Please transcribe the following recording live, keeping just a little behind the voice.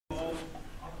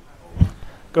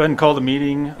Go ahead and call the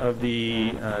meeting of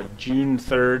the June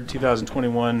 3rd,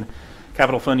 2021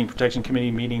 Capital Funding Protection Committee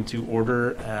meeting to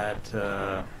order at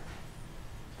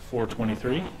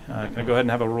 4:23. Can I go ahead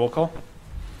and have a roll call?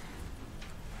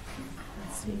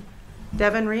 Let's see.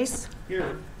 Devin Reese.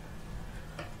 Here.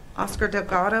 Oscar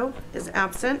Delgado is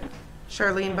absent.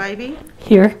 Charlene Bybee.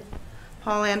 Here.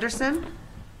 Paul Anderson.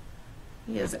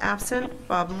 He is absent.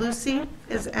 Bob Lucy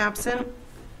is absent.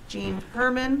 Jean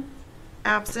Herman,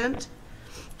 absent.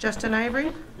 Justin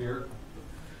Ivory. Here.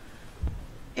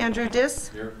 Andrew Diss.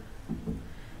 Here.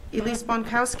 Elise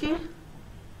Bonkowski.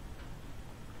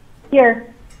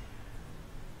 Here.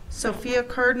 Sophia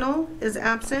Cardinal is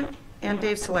absent. And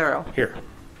Dave Solero. Here.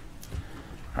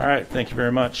 All right, thank you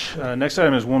very much. Next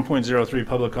item is 1.03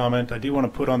 public comment. I do want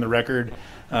to put on the record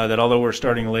that although we're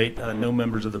starting late, no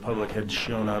members of the public had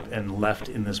shown up and left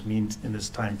in this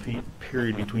time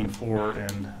period between 4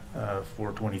 and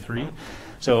 4:23.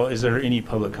 So is there any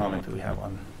public comment that we have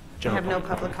on I general? have no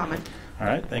public comment. All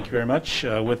right, thank you very much.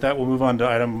 With that, we'll move on to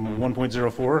item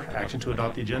 1.04, action to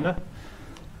adopt the agenda.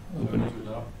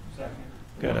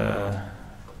 Got a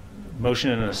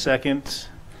motion and a second.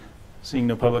 Seeing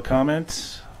no public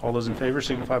comment, all those in favor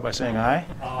signify by saying aye.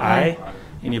 Aye.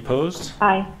 Any opposed?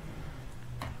 Aye.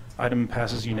 Item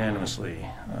passes unanimously.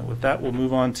 With that, we'll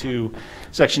move on to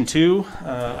section 2,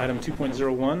 item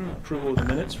 2.01, approval of the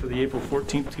minutes for the April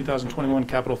 14th, 2021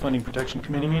 Capital Funding Protection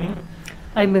Committee meeting.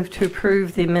 I move to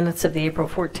approve the minutes of the April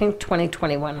 14th,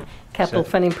 2021 Capital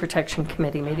Funding Protection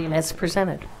Committee meeting as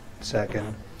presented.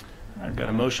 Second. I've got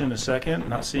a motion and a second.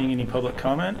 Not seeing any public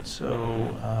comment,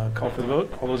 so call for the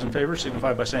vote. All those in favor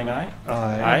signify by saying aye. Aye.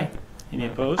 Aye. Any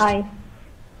opposed? Aye.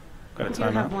 Got a We do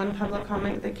have timeout one public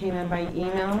comment that came in by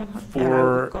email. and I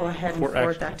for will go ahead and for forward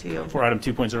act- that to you. for item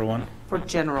 2.01. For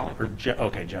general.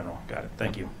 Okay, general. Got it.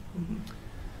 Thank you.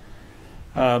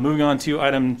 Moving on to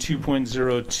item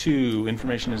 2.02,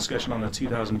 information and discussion on the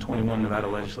 2021 Nevada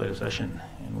legislative session.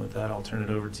 And with that, I'll turn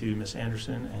it over to Ms.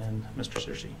 Anderson and Mr.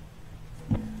 Searcy.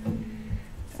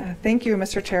 Thank you,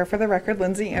 Mr. Chair. For the record,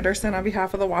 Lindsay Anderson on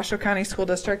behalf of the Washoe County School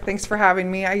District. Thanks for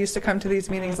having me. I used to come to these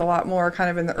meetings a lot more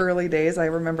kind of in the early days. I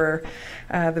remember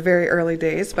the very early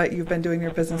days, but you've been doing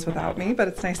your business without me, but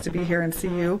it's nice to be here and see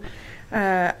you.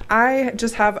 I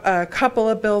just have a couple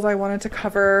of bills I wanted to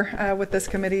cover with this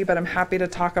committee, but I'm happy to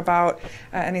talk about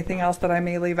anything else that I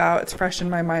may leave out. It's fresh in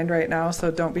my mind right now,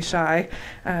 so don't be shy.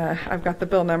 I've got the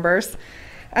bill numbers.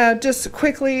 Just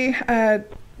quickly,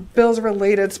 bills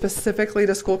related specifically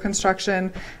to school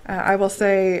construction. I will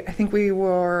say I think we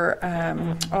were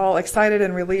all excited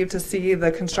and relieved to see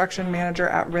the construction manager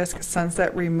at risk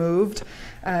sunset removed,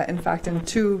 in fact in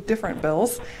 2 different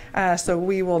bills. So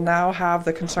we will now have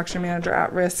the construction manager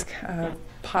at risk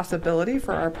possibility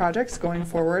for our projects going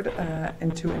forward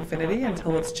into infinity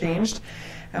until it's changed.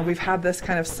 And we've had this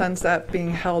kind of sunset being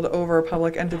held over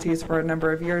public entities for a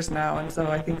number of years now, and so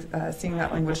I think seeing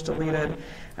that language deleted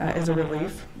is a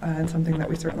relief and something that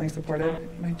we certainly supported.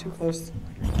 Am I too close?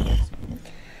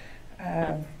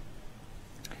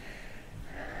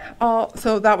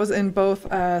 So that was in both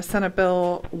Senate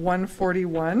Bill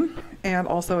 141 and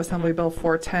also Assembly Bill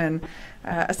 410.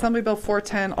 Assembly Bill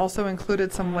 410 also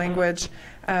included some language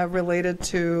related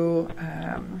to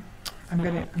I'm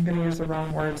going to use the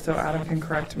wrong word, so Adam can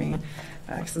correct me,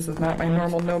 because this is not my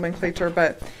normal nomenclature,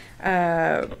 but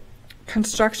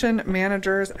construction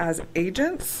managers as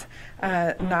agents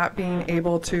not being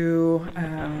able to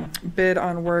bid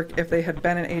on work if they had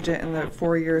been an agent in the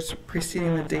 4 years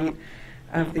preceding the date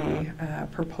of the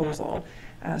proposal.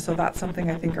 So that's something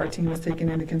I think our team has taken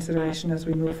into consideration as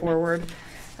we move forward.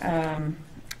 And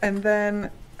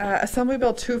then Assembly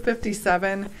Bill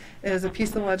 257 is a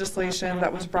piece of legislation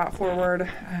that was brought forward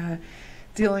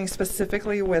dealing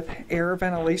specifically with air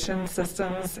ventilation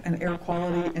systems and air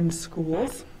quality in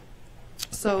schools.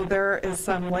 So there is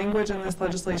some language in this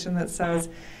legislation that says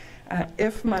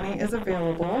if money is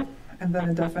available, and then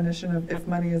a definition of if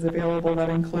money is available that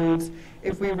includes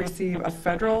if we receive a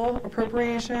federal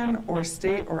appropriation or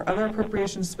state or other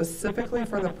appropriations specifically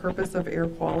for the purpose of air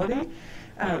quality,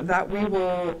 that we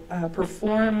will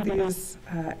perform these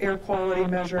air quality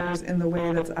measures in the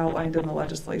way that's outlined in the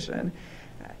legislation.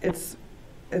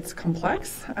 It's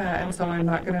complex, and so I'm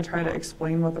not going to try to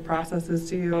explain what the process is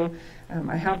to you.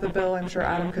 I have the bill. I'm sure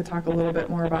Adam could talk a little bit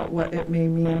more about what it may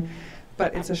mean,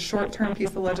 but it's a short-term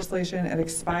piece of legislation. It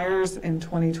expires in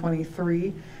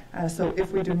 2023. So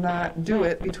if we do not do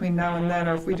it between now and then,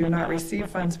 or if we do not receive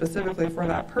funds specifically for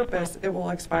that purpose, it will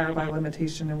expire by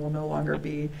limitation and will no longer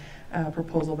be a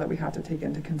proposal that we have to take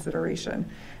into consideration.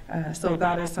 So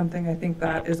that is something I think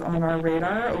that is on our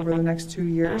radar over the next 2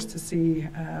 years to see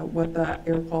what the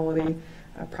air quality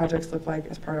projects look like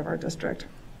as part of our district.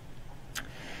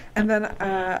 And then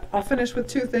I'll finish with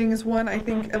two things. One, I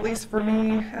think, at least for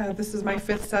me, this is my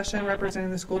 5th session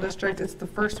representing the school district. It's the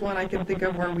first one I can think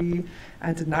of where we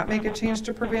did not make a change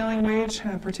to prevailing wage,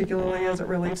 particularly as it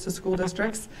relates to school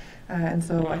districts. And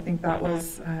so I think that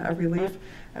was a relief.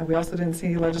 We also didn't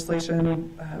see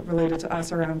legislation related to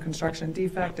us around construction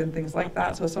defect and things like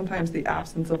that. So sometimes the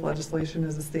absence of legislation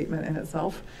is a statement in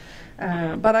itself.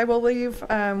 But I will leave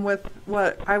with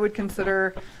what I would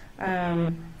consider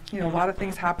a lot of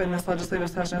things happen this legislative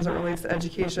session as it relates to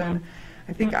education.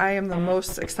 I think I am the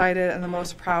most excited and the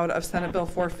most proud of Senate Bill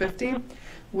 450,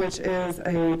 which is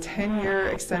a 10-year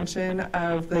extension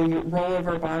of the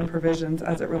rollover bond provisions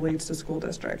as it relates to school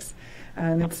districts.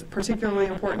 And it's particularly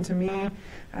important to me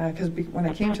because when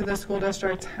I came to this school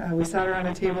district, we sat around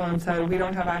a table and said, we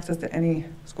don't have access to any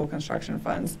school construction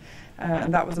funds.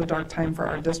 And that was a dark time for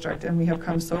our district, and we have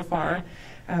come so far.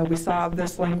 We saw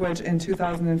this language in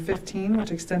 2015,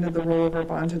 which extended the rollover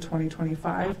bond to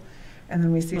 2025. And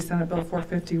then we see Senate Bill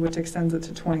 450, which extends it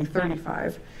to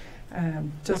 2035.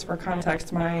 Just for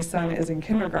context, my son is in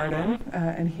kindergarten,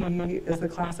 and he is the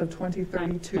class of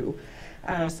 2032.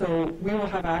 So we will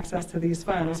have access to these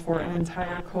funds for an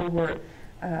entire cohort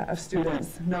of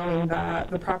students, knowing that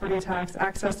the property tax,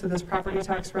 access to this property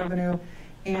tax revenue,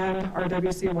 and our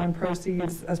WC1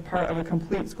 proceeds as part of a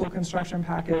complete school construction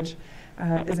package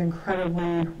is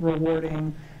incredibly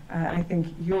rewarding. I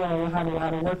think you all will have a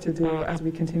lot of work to do as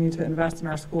we continue to invest in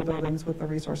our school buildings with the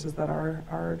resources that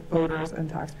our voters and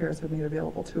taxpayers have made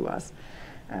available to us.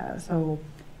 So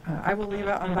I will leave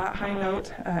it on that high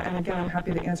note. And again, I'm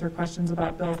happy to answer questions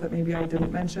about bills that maybe I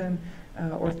didn't mention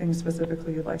or things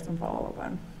specifically you'd like some follow-up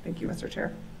on. Thank you, Mr.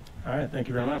 Chair. All right, thank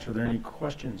you very much. Are there any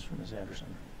questions for Ms. Anderson?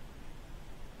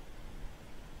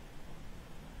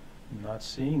 Not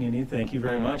seeing any. Thank you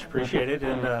very much. Appreciate it.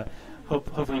 And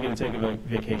hopefully you're going to take a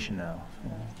vacation now.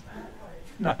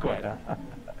 Not quite, huh?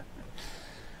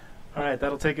 All right,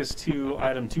 that'll take us to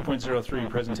item 2.03,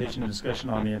 presentation and discussion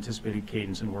on the anticipated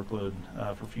cadence and workload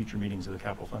for future meetings of the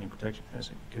Capital Funding Protection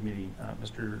Committee.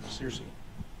 Mr. Searcy.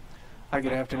 Hi,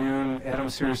 good afternoon. Adam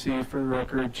Searcy, for the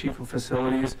record, Chief of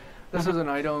Facilities. This is an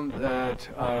item that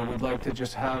we'd like to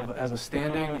just have as a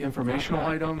standing informational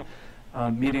item,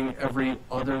 meeting every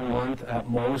other month at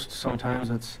most. Sometimes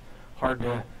it's hard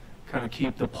to kind of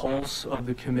keep the pulse of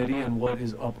the committee and what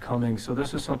is upcoming. So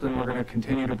this is something we're going to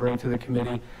continue to bring to the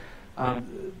committee.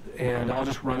 And I'll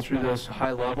just run through this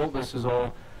high level. This is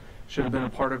all should have been a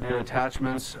part of your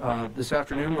attachments. This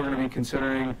afternoon we're going to be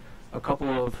considering a couple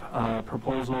of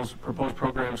proposed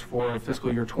programs for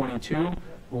fiscal year 22.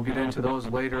 We'll get into those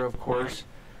later, of course.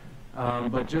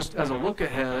 But just as a look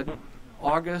ahead,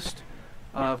 August,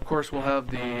 of course, we'll have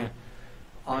the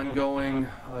ongoing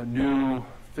new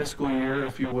fiscal year,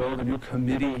 if you will, the new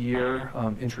committee year,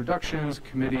 introductions,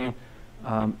 committee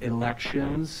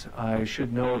elections. I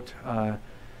should note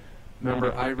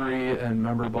Member Ivory and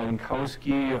Member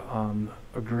Bonkowski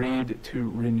agreed to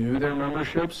renew their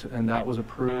memberships, and that was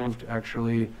approved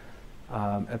actually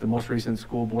at the most recent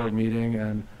school board meeting,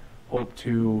 and hope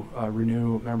to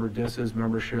renew Member Diss's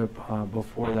membership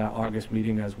before that August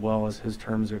meeting, as well as his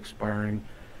terms expiring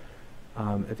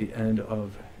at the end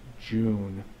of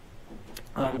June.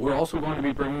 We're also going to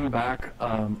be bringing back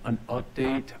an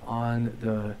update on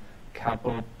the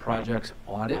capital projects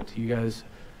audit. You guys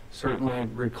certainly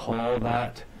recall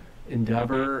that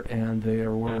endeavor, and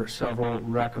there were several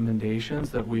recommendations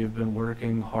that we have been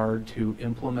working hard to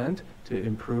implement to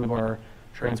improve our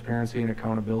transparency and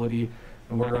accountability,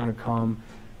 and we're going to come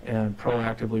and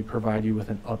proactively provide you with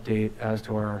an update as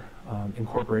to our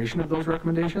incorporation of those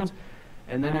recommendations.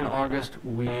 And then in August,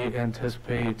 we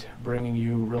anticipate bringing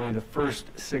you really the first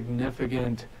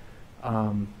significant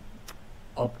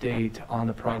update on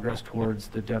the progress towards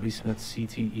the Debbie Smith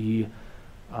CTE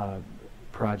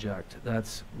project.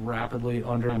 That's rapidly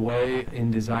underway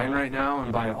in design right now,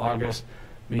 and by August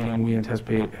meeting we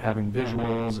anticipate having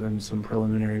visuals and some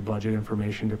preliminary budget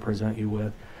information to present you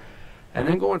with. And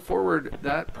then going forward,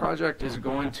 that project is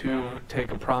going to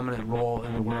take a prominent role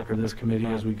in the work of this committee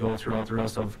as we go throughout the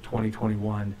rest of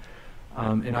 2021.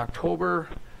 In October,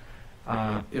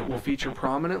 it will feature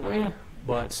prominently,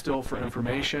 but still for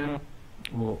information.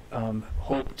 We'll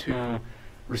hope to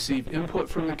receive input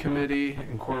from the committee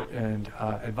and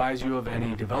advise you of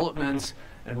any developments,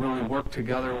 and really work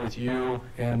together with you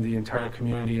and the entire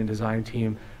community and design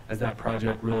team as that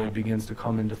project really begins to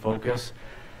come into focus.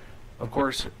 Of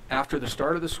course, after the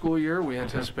start of the school year, we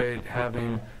anticipate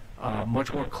having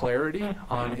much more clarity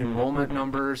on enrollment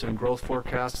numbers and growth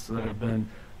forecasts that have been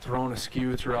thrown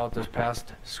askew throughout this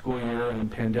past school year and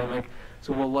pandemic.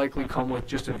 So we'll likely come with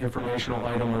just an informational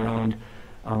item around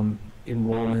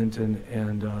enrollment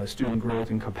and student growth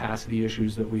and capacity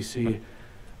issues that we see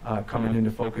coming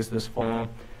into focus this fall.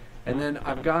 And then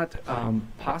I've got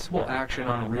possible action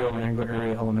on Rio Wrangler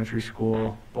Area Elementary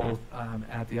School, both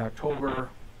at the October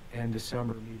and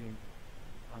December meeting.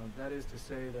 That is to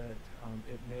say that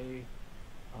it may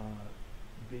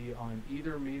be on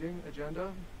either meeting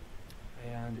agenda,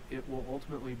 and it will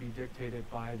ultimately be dictated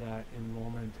by that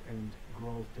enrollment and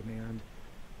growth demand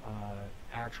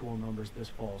actual numbers this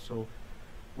fall. So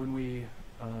when we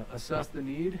assess the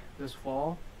need this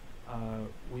fall,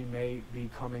 we may be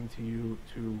coming to you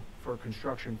for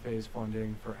construction phase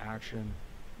funding for action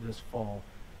this fall.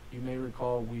 You may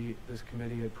recall this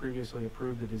committee had previously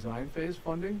approved the design phase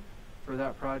funding for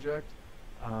that project.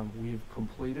 We've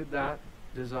completed that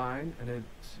design, and it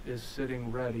is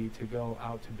sitting ready to go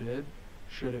out to bid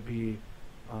should it be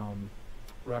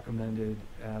recommended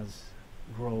as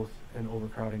growth and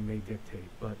overcrowding may dictate.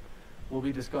 But we'll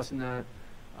be discussing that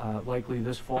likely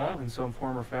this fall in some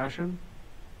form or fashion.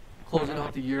 Closing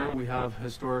out the year, we have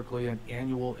historically an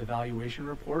annual evaluation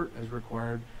report as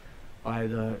required by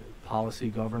the policy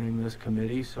governing this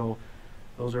committee. So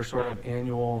those are sort of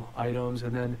annual items.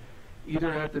 And then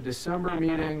either at the December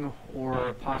meeting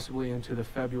or possibly into the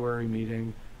February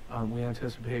meeting, we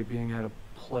anticipate being at a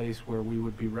place where we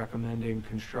would be recommending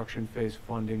construction phase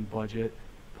funding budget,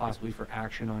 possibly for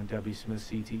action on Debbie Smith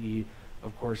CTE.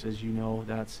 Of course, as you know,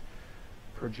 that's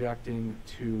projecting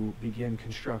to begin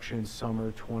construction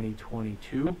summer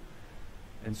 2022.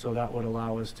 And so that would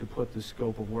allow us to put the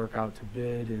scope of work out to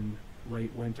bid in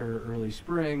late winter, early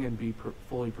spring, and be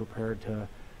fully prepared to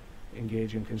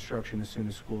engage in construction as soon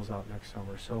as school's out next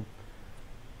summer. So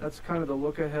that's kind of the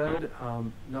look ahead.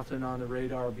 Nothing on the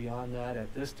radar beyond that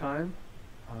at this time.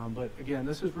 But again,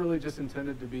 this is really just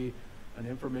intended to be an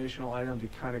informational item to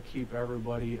kind of keep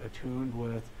everybody attuned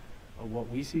with what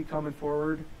we see coming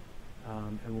forward.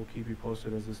 And we'll keep you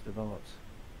posted as this develops.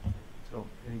 So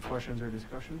any questions or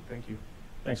discussion? Thank you.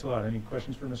 Thanks a lot. Any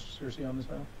questions for Mr. Searcy on this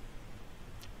item?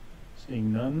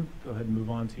 Seeing none, go ahead and move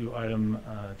on to item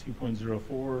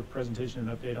 2.04, presentation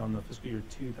and update on the fiscal year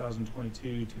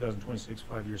 2022-2026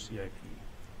 5-year CIP.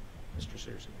 Mr.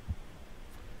 Searcy.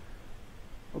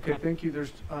 Okay, thank you.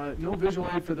 There's no visual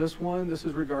aid for this one. This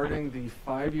is regarding the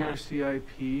 5-year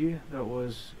CIP that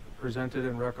was presented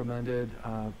and recommended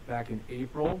back in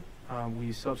April.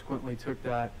 We subsequently took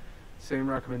that same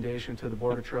recommendation to the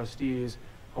Board of Trustees.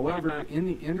 However, in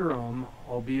the interim,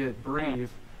 albeit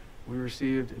brief, we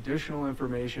received additional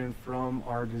information from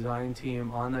our design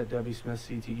team on that Debbie Smith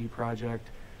CTE project,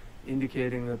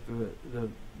 indicating that the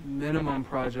minimum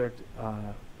project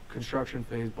construction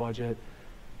phase budget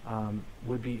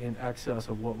would be in excess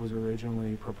of what was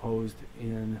originally proposed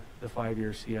in the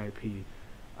 5-year CIP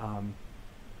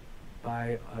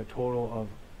by a total of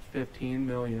 $15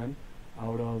 million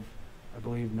out of, I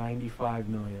believe, $95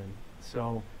 million.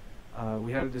 So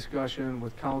we had a discussion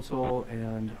with council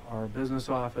and our business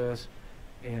office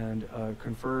and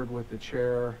conferred with the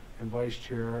chair and vice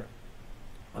chair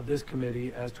of this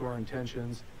committee as to our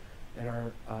intentions, and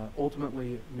are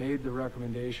ultimately made the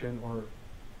recommendation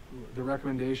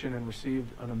and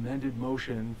received an amended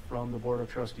motion from the Board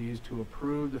of Trustees to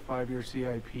approve the 5-year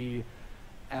CIP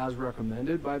as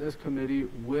recommended by this committee,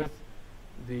 with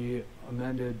the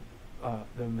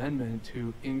amendment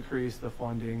to increase the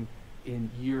funding in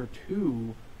year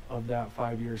 2 of that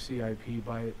 5-year CIP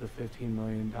by the $15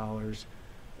 million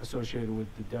associated with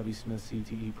the Debbie Smith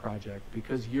CTE project.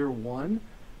 Because year 1,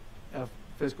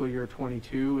 fiscal year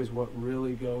 22, is what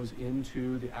really goes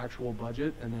into the actual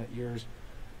budget, and that years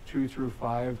 2 through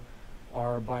 5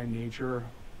 are by nature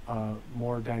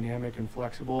more dynamic and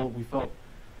flexible. We felt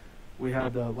we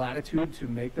had the latitude to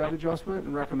make that adjustment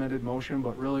and recommended motion,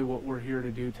 but really what we're here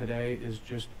to do today is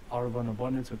just out of an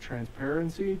abundance of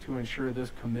transparency to ensure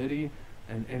this committee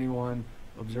and anyone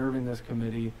observing this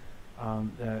committee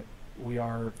that we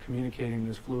are communicating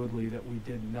this fluidly, that we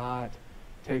did not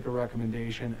take a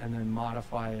recommendation and then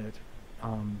modify it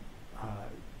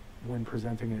when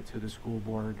presenting it to the school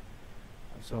board.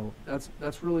 So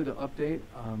that's really the update.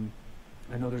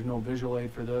 I know there's no visual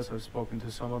aid for this. I've spoken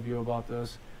to some of you about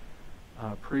this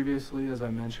previously, as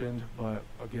I mentioned, but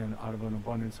again, out of an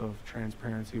abundance of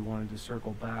transparency, wanted to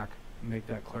circle back and make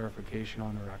that clarification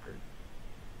on the record.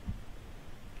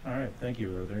 All right, thank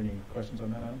you. Are there any questions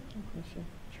on that item? Question.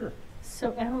 Sure.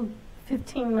 So, Alan,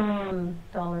 $15 million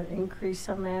increase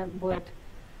on that, what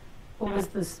was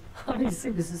this,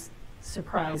 obviously it was a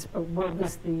surprise, but what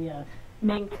was the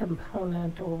main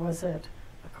component, or was it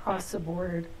across the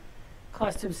board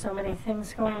cost of so many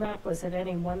things going up? Was it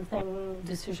any one thing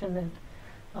decision that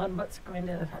on what's going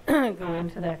to go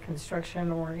into that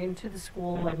construction or into the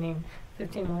school? I mean,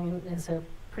 15 million is a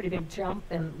pretty big jump,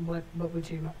 and what would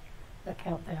you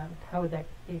account that? How would that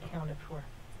be accounted for?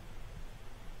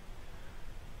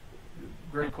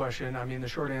 Great question. I mean, the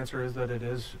short answer is that it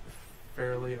is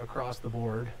fairly across the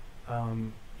board.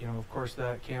 You know, of course,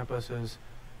 that campus is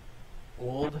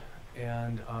old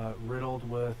and riddled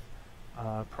with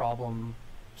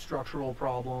structural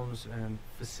problems and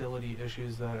facility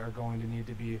issues that are going to need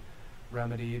to be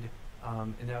remedied.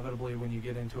 Inevitably, when you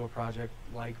get into a project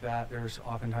like that, there's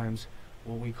oftentimes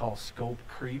what we call scope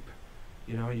creep.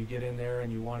 You know, you get in there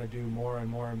and you want to do more and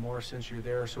more and more since you're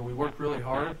there. So we worked really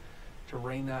hard to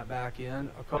rein that back in.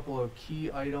 A couple of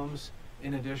key items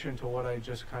in addition to what I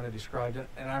just kind of described,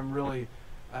 and I'm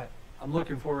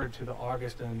looking forward to the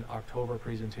August and October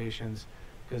presentations,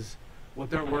 because what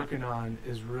they're working on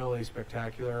is really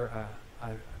spectacular.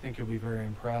 I think you'll be very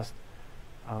impressed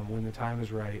when the time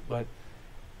is right. But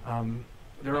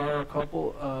there are a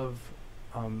couple of,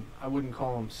 I wouldn't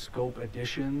call them scope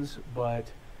additions, but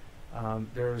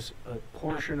there's a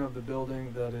portion of the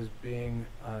building that is being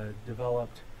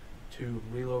developed to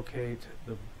relocate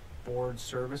the board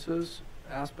services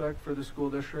aspect for the school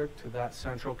district to that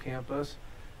central campus,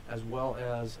 as well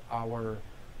as our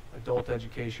adult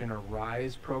education, or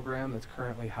RISE program, that's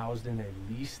currently housed in a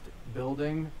leased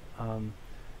building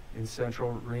in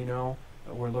central Reno.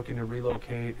 We're looking to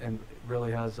relocate, and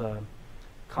really has a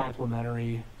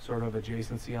complementary sort of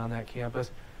adjacency on that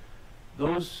campus.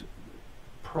 Those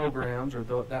programs, or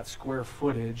that square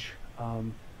footage,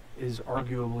 is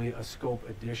arguably a scope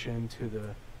addition to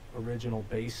the original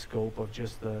base scope of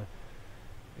just the,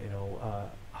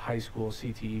 high school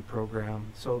CTE program.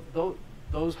 So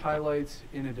those highlights,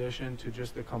 in addition to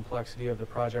just the complexity of the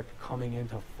project coming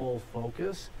into full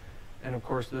focus. And of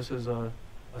course, this is a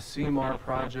CMAR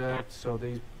project, so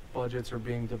these budgets are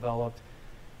being developed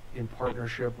in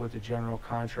partnership with the general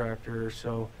contractor.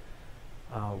 So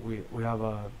we have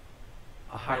a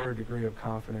higher degree of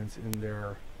confidence in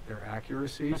their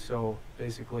accuracy. So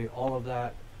basically, all of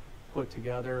that put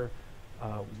together,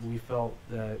 we felt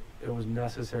that it was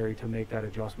necessary to make that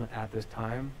adjustment at this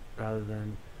time, rather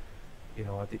than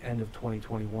at the end of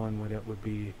 2021, when it would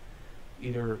be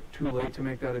either too late to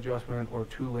make that adjustment or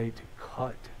too late to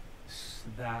cut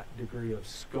that degree of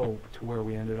scope to where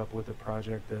we ended up with a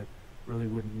project that really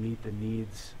wouldn't meet the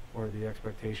needs or the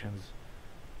expectations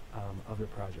of the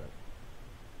project.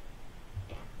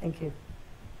 Thank you.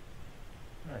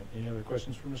 All right, any other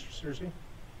questions for Mr. Searcy?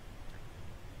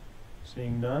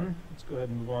 Seeing none, let's go ahead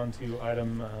and move on to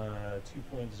item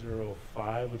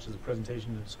 2.05, which is a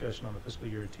presentation and discussion on the fiscal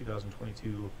year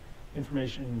 2022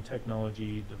 Information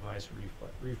Technology Device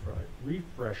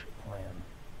Refresh Plan.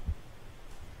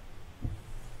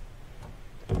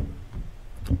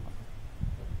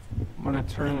 I'm going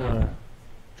to turn the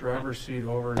driver's seat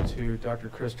over to Dr.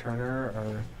 Chris Turner,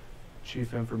 our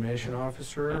Chief Information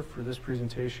Officer, for this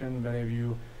presentation. Many of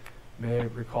you may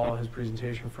recall his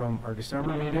presentation from our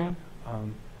December meeting,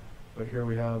 but here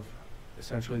we have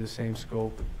essentially the same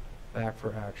scope back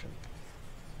for action.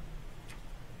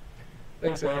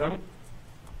 Thanks, Adam.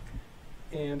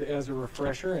 And as a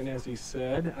refresher, and as he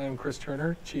said, I'm Chris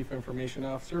Turner, Chief Information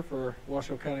Officer for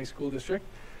Washoe County School District.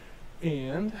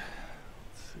 And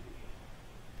let's see.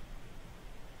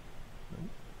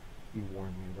 You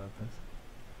warned me about this.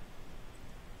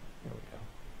 There we go.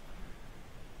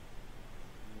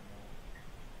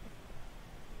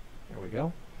 There we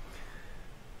go.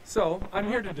 So I'm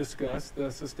here to discuss the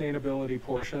sustainability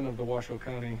portion of the Washoe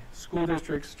County School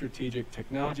District Strategic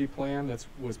Technology Plan that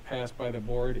was passed by the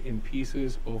board in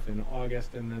pieces, both in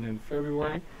August and then in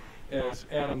February. As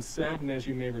Adam said, and as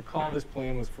you may recall, this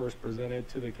plan was first presented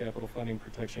to the Capital Funding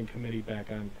Protection Committee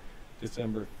back on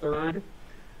December 3rd.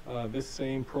 This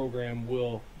same program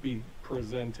will be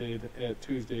presented at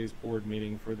Tuesday's board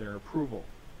meeting for their approval.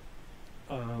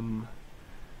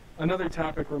 Another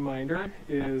topic reminder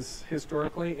is,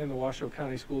 historically in the Washoe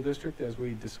County School District, as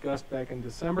we discussed back in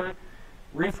December,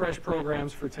 refresh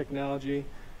programs for technology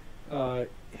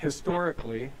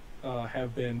historically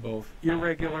have been both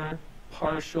irregular,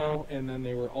 partial, and then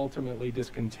they were ultimately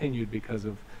discontinued because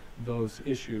of those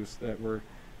issues that were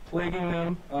plaguing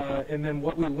them. And then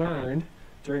what we learned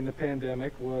during the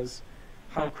pandemic was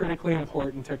how critically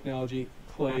important technology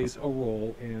plays a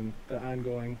role in the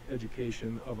ongoing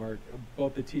education of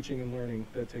both the teaching and learning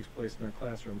that takes place in our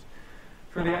classrooms.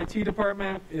 For the IT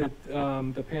department,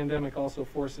 the pandemic also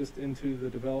forced us into the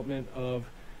development of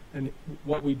And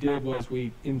what we did was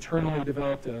we internally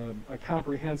developed a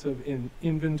comprehensive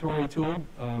inventory tool.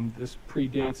 This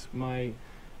predates my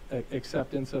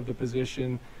acceptance of the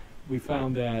position. We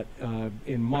found that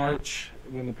in March,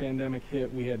 when the pandemic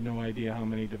hit, we had no idea how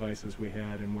many devices we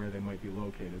had and where they might be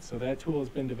located. So that tool has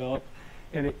been developed,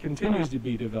 and it continues to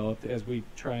be developed as we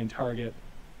try and target.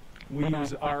 We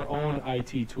use our own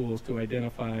IT tools to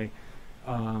identify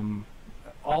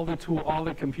all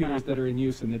the computers that are in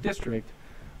use in the district,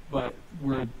 but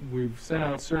we've sent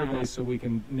out surveys so we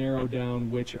can narrow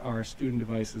down which are student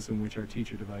devices and which are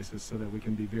teacher devices, so that we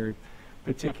can be very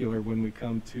particular when we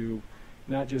come to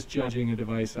not just judging a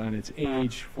device on its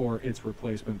age for its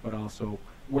replacement, but also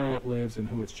where it lives and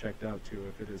who it's checked out to,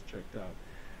 if it is checked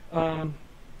out.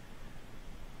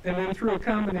 And then through a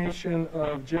combination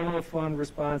of general fund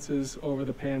responses over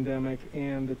the pandemic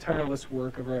and the tireless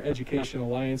work of our Education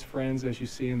Alliance friends, as you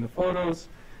see in the photos,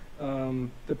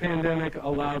 the pandemic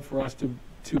allowed for us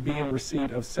to be in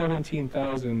receipt of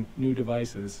 17,000 new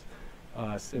devices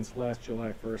since last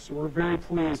July 1st. So we're very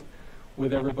pleased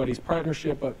with everybody's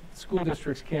partnership, but school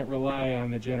districts can't rely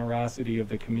on the generosity of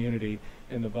the community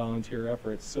and the volunteer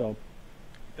efforts. So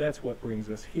that's what brings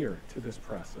us here to this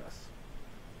process.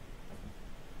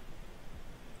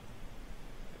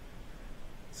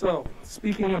 So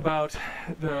speaking about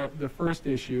the first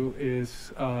issue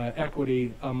is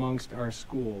equity amongst our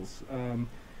schools.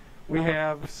 We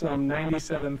have some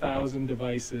 97,000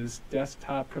 devices,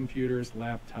 desktop computers,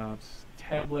 laptops,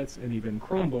 tablets, and even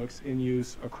Chromebooks in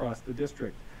use across the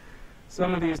district.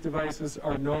 Some of these devices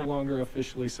are no longer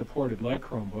officially supported, like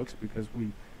Chromebooks, because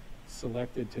we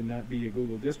selected to not be a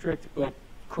Google district, but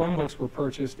Chromebooks were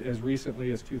purchased as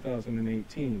recently as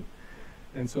 2018.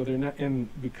 And so they're not, and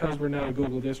because we're not a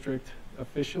Google district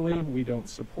officially, we don't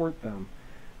support them.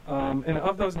 And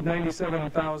of those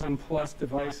 97,000 plus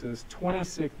devices,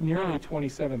 nearly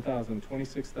 27,000,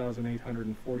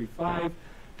 26,845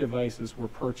 devices were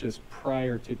purchased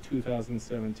prior to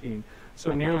 2017.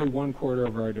 So nearly 1/4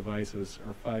 of our devices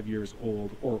are 5 years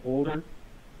old or older.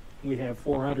 We have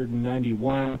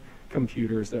 491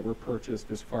 computers that were purchased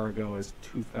as far ago as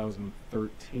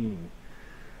 2013.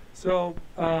 So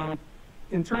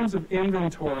in terms of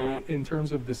inventory, in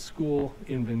terms of the school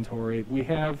inventory, we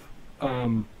have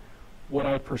what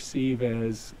I perceive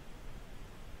as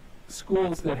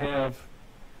schools that have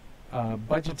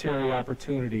budgetary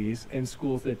opportunities and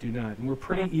schools that do not. And we're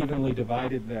pretty evenly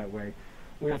divided that way.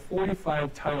 We have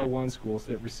 45 Title I schools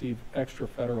that receive extra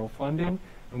federal funding,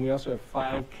 and we also have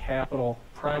 5 capital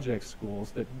project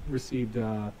schools that received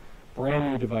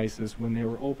brand new devices when they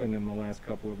were opened in the last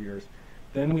couple of years.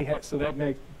 Then we have, so that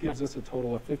gives us a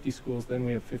total of 50 schools. Then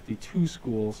we have 52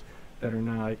 schools that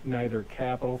are neither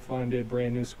capital funded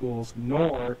brand new schools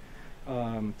nor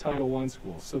Title I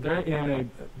schools. So they're in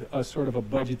a sort of a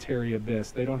budgetary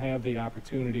abyss. They don't have the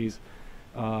opportunities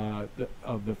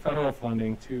of the federal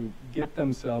funding to get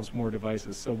themselves more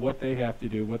devices. So what they have to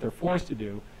do, what they're forced to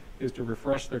do, is to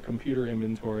refresh their computer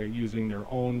inventory using their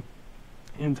own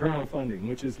internal funding,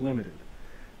 which is limited.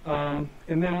 And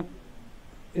then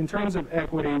in terms of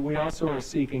equity, we also are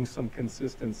seeking some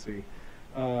consistency.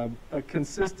 A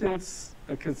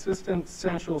consistent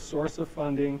central source of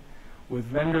funding with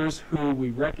vendors who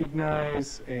we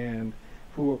recognize and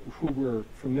who we're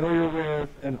familiar with,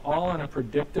 and all on a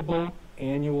predictable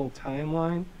annual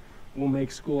timeline will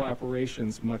make school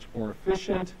operations much more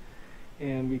efficient.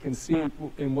 And we can see,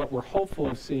 and what we're hopeful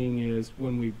of seeing is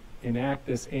when we enact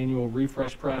this annual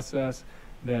refresh process,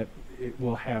 that it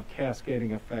will have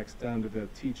cascading effects down to the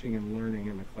teaching and learning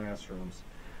in the classrooms.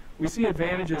 We see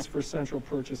advantages for central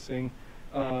purchasing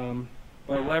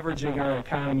by leveraging our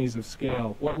economies of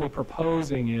scale. What we're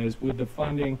proposing is, with the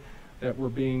funding that we're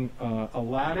being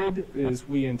allotted, is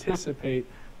we anticipate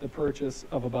the purchase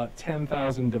of about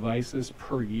 10,000 devices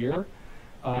per year.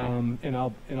 And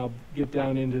I'll get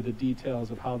down into the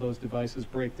details of how those devices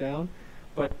break down.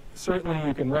 But certainly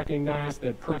you can recognize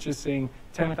that purchasing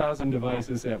 10,000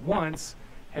 devices at once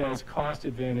has cost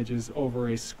advantages over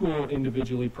a school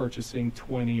individually purchasing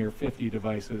 20 or 50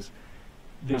 devices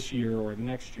this year or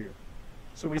next year.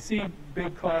 So we see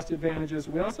big cost advantages.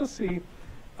 We also see,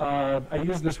 I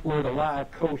use this word a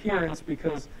lot, coherence,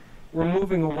 because we're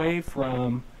moving away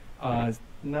from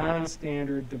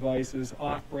non-standard devices,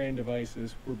 off-brand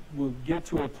devices. We'll get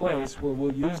to a place where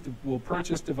we'll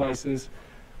purchase devices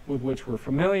with which we're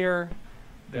familiar,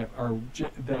 that are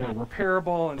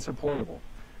repairable and supportable.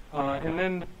 And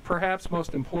then perhaps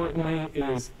most importantly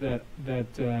is that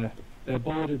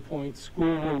bulleted point,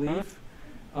 school relief.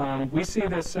 We see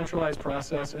this centralized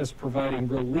process as providing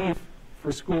relief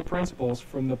for school principals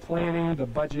from the planning, the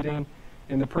budgeting,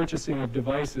 and the purchasing of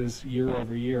devices year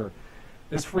over year.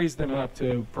 This frees them up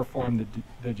to perform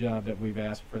the job that we've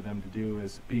asked for them to do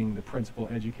as being the principal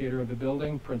educator of the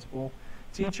building, principal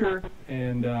teacher,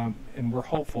 and we're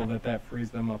hopeful that that frees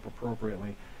them up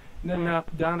appropriately. And then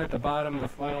down at the bottom, the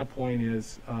final point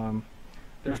is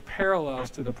there's parallels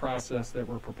to the process that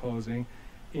we're proposing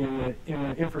in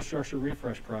the infrastructure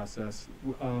refresh process.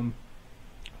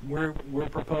 We're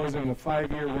proposing a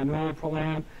 5-year renewal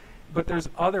plan, but there's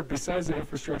other, besides the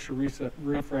infrastructure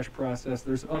refresh process,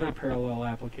 there's other parallel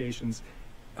applications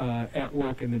at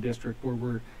work in the district where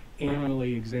we're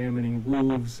annually examining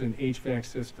roofs and HVAC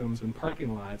systems and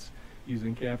parking lots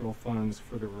using capital funds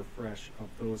for the refresh of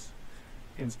those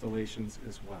installations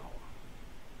as well.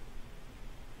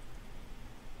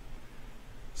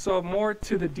 So more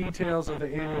to the details of the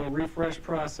annual refresh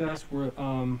process.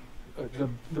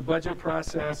 The budget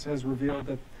process has revealed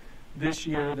that this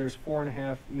year there's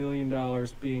 $4.5 million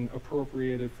being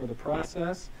appropriated for the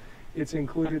process. It's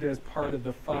included as part of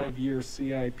the 5-year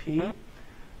CIP.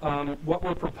 What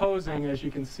we're proposing, as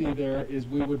you can see there, is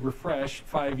we would refresh,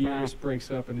 5 years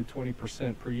breaks up into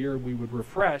 20% per year. We would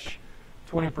refresh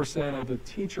 20% of the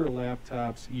teacher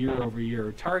laptops year over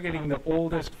year, targeting the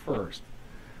oldest first.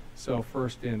 So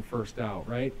first in, first out,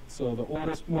 right? So the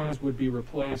oldest ones would be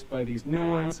replaced by these new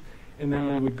ones, and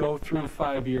then we would go through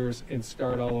 5 years and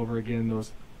start all over again.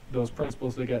 Those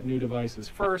principals that got new devices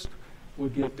first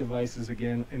would get devices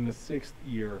again in the 6th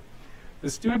year. The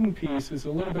student piece is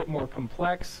a little bit more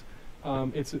complex.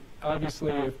 It's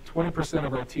obviously, if 20%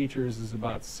 of our teachers is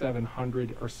about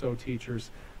 700 or so teachers,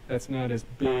 that's not as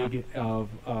big of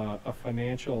a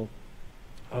financial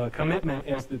commitment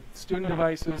as the student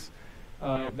devices.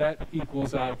 That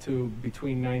equals out to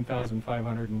between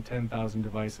 9,500 and 10,000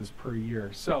 devices per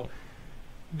year. So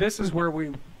this is where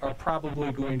we are probably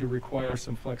going to require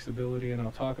some flexibility, and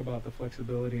I'll talk about the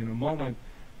flexibility in a moment.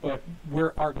 But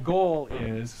where our goal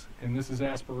is, and this is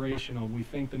aspirational, we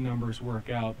think the numbers work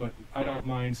out, but I don't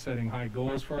mind setting high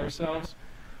goals for ourselves.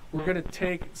 We're going to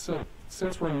take, so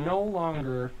since we're no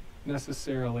longer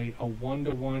necessarily a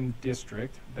one-to-one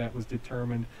district that was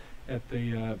determined at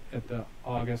the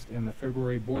August and the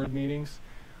February board meetings,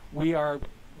 we are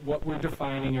what we're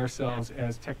defining ourselves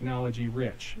as technology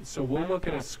rich. So we'll look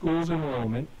at a school's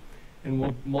enrollment and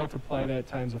we'll multiply that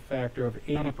times a factor of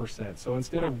 80%. So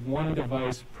instead of 1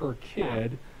 device per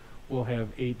kid, we'll have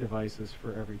 8 devices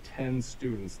for every 10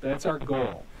 students. That's our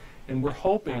goal. And we're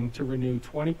hoping to renew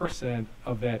 20%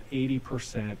 of that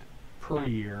 80% per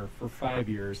year for 5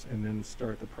 years and then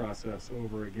start the process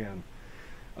over again.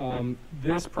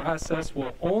 This process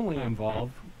will only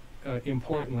involve,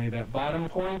 importantly, that bottom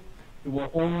point, it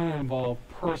will only involve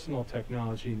personal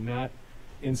technology, not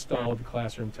installed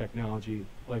classroom technology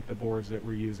like the boards that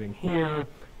we're using here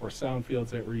or sound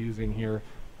fields that we're using here,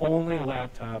 only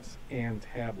laptops and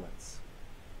tablets.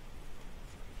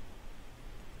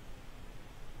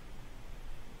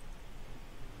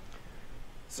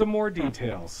 Some more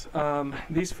details.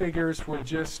 These figures were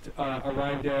just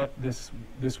arrived at this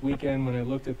weekend when I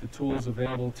looked at the tools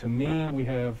available to me. We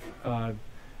have,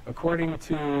 according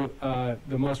to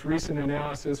the most recent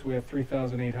analysis, we have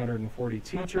 3,840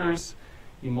 teachers.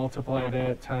 You multiply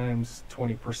that times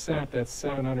 20%, that's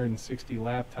 760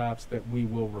 laptops that we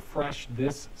will refresh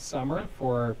this summer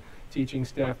for our teaching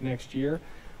staff next year.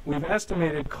 We've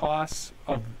estimated costs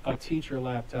of a teacher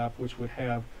laptop, which would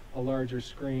have a larger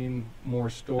screen, more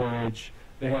storage.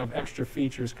 They have extra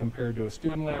features compared to a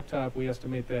student laptop. We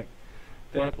estimate that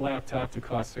laptop to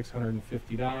cost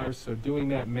 $650. So doing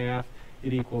that math,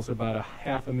 it equals about a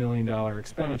 $500,000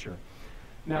 expenditure.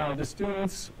 Now the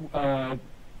students,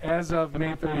 as of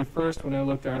May 31st, when I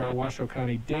looked at our Washoe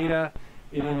County data,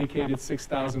 it indicated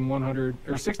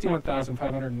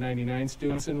 61,599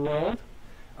 students enrolled.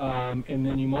 And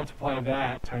then you multiply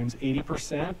that times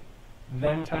 80%,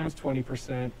 then times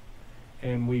 20%,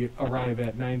 and we arrive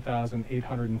at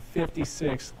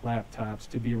 9,856 laptops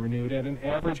to be renewed at an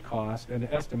average cost, an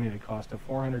estimated cost of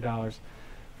 $400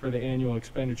 for the annual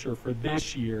expenditure for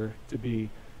this year to be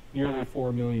nearly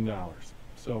 $4 million.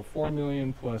 So $4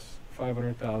 million plus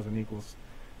 $500,000 equals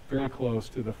very close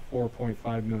to the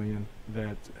 $4.5 million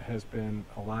that has been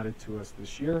allotted to us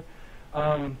this year.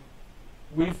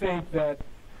 We think that,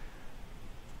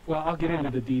 well, I'll get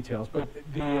into the details, but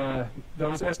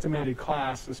those estimated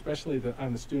costs, especially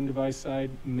on the student device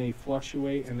side, may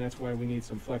fluctuate, and that's why we need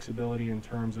some flexibility in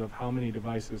terms of how many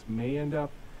devices may end up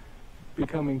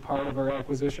becoming part of our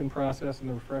acquisition process and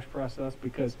the refresh process,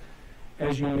 because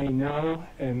as you may know,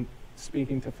 and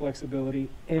speaking to flexibility,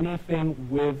 anything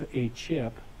with a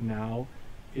chip now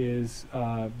is,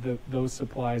 those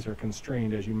supplies are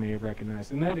constrained, as you may have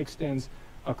recognized, and that extends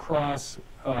across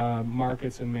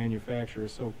markets and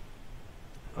manufacturers. So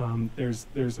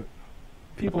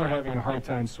people are having a hard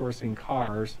time sourcing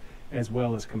cars as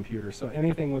well as computers. So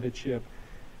anything with a chip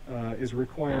is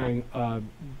requiring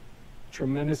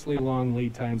tremendously long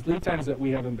lead times that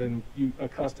we haven't been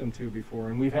accustomed to before.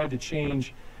 And we've had to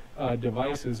change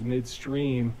devices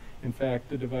midstream. In fact,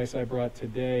 the device I brought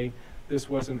today, this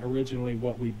wasn't originally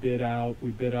what we bid out.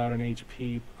 We bid out an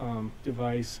HP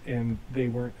device, and they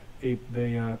weren't.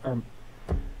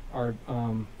 Our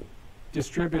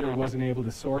distributor wasn't able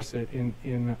to source it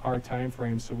in our time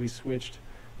frame, so we switched,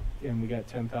 and we got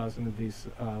 10,000 of these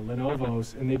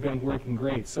Lenovo's, and they've been working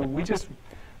great. So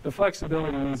the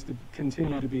flexibility needs to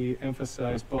continue to be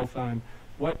emphasized, both on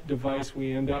what device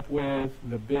we end up with,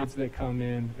 the bids that come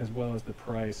in, as well as the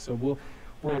price. So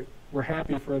we're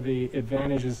happy for the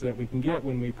advantages that we can get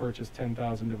when we purchase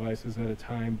 10,000 devices at a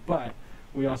time, but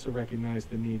we also recognize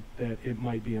the need that it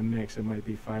might be a mix. It might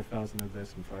be 5,000 of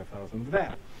this and 5,000 of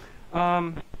that.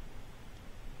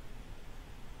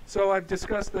 So I've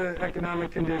discussed the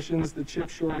economic conditions, the chip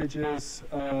shortages.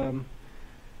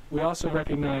 We also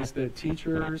recognize that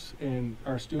teachers and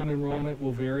our student enrollment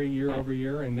will vary year over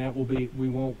year, and that will be, we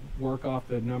won't work off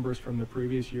the numbers from the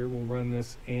previous year. We'll run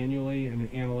this annually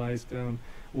and analyze them.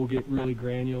 We'll get really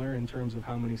granular in terms of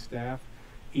how many staff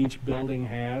each building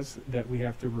has that we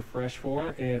have to refresh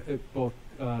for, both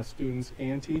students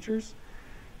and teachers.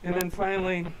 And then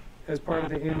finally, as part of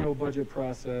the annual budget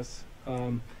process,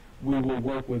 we will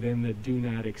work within the do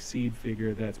not exceed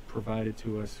figure that's provided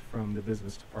to us from the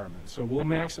business department. So we'll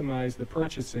maximize the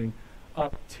purchasing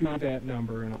up to that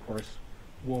number, and of course,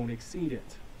 won't exceed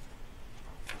it.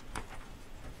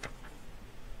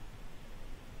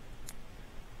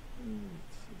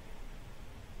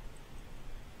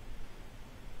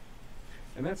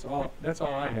 And that's all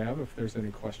I have, if there's any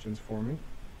questions for me.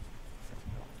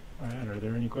 All right, are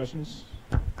there any questions?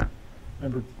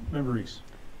 Member Reese.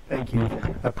 Thank you.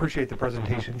 Appreciate the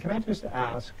presentation. Can I just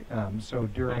ask, so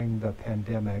during the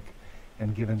pandemic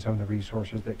and given some of the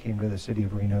resources that came to the City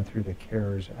of Reno through the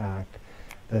CARES Act,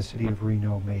 the City of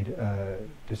Reno made a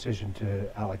decision to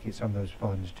allocate some of those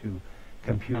funds to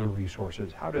computer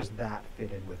resources. How does that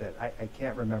fit in with it? I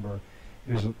can't remember.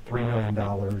 It was $3 million,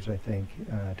 I think,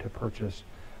 to purchase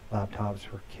laptops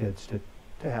for kids to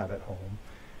have at home.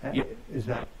 Yeah. Is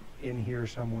that in here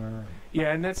somewhere?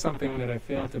 Yeah, and that's something that I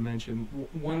failed to mention.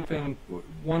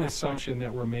 One assumption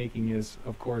that we're making is,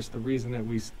 of course, the reason that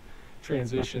we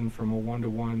transitioned from a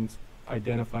one-to-one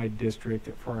identified district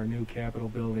for our new Capitol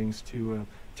buildings to a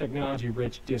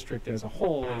technology-rich district as a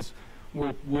whole is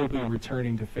we'll be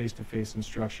returning to face-to-face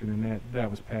instruction, and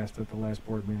that was passed at the last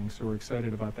board meeting, so we're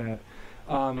excited about that.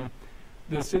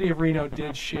 The City of Reno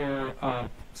did share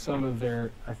some of their,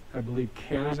 I believe,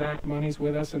 CARES Act monies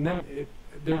with us, and then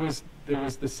there was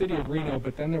the City of Reno,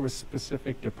 but then there was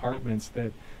specific departments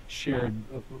that shared,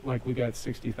 like we got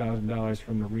 $60,000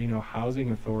 from the Reno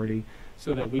Housing Authority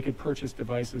so that we could purchase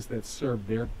devices that serve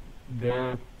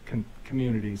their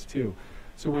communities too.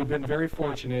 So we've been very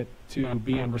fortunate to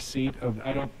be in receipt of,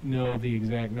 I don't know the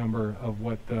exact number of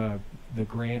what the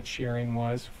grant sharing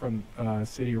was from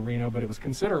City of Reno, but it was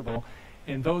considerable.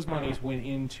 And those monies went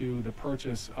into the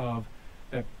purchase of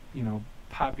that,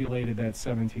 populated that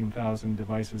 17,000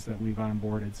 devices that we've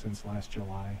onboarded since last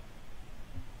July.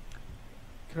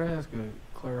 Could I ask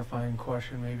a clarifying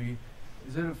question maybe?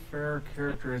 Is it a fair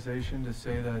characterization to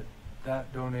say that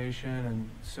that donation and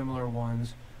similar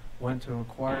ones went to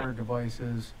acquire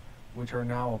devices which are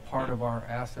now a part of our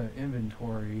asset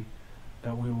inventory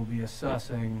that we will be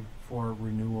assessing for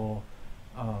renewal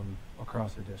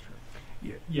across the district?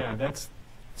 Yeah, that's,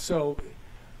 so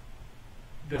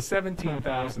the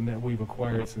 17,000 that we've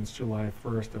acquired since July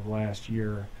 1st of last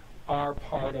year are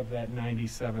part of that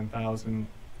 97,000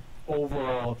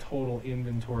 overall total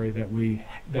inventory that we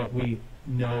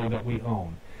know that we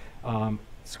own.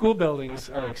 School buildings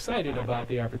are excited about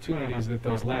the opportunities that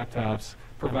those laptops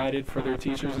provided for their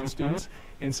teachers and students,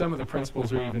 and some of the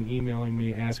principals are even emailing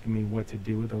me asking me what to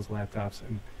do with those laptops.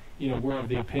 And we're of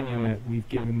the opinion that we've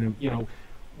given them,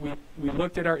 we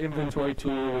looked at our inventory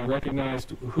tool, we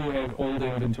recognized who had old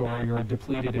inventory or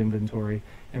depleted inventory,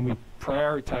 and we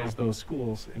prioritized those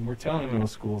schools, and we're telling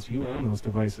those schools, you own those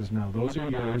devices now, those are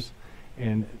yours,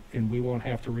 and we won't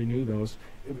have to renew those.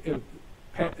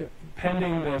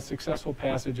 Pending the successful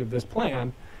passage of this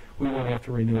plan, we won't have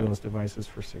to renew those devices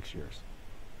for 6 years.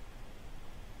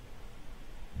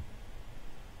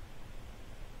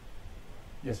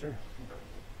 Yes, sir.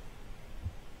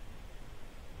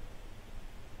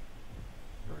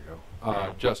 There we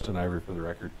go. Justin Ivory for the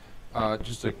record.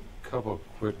 Just a couple of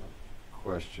quick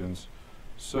questions.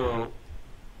 So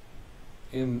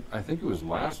I think it was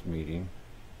last meeting,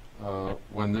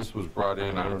 when this was brought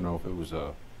in, I don't know if it was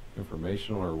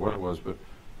informational or what it was, but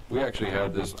we actually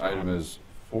had this item as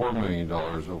 $4 million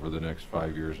over the next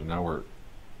 5 years, and now we're at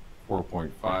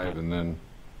 4.5. And then,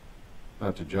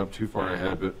 not to jump too far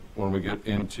ahead, but when we get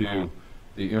into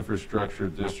the infrastructure,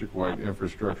 district-wide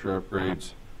infrastructure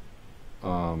upgrades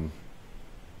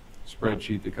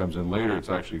spreadsheet that comes in later, it's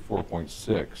actually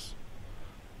 4.6.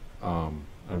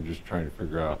 I'm just trying to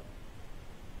figure out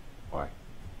why.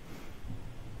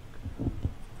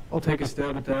 I'll take a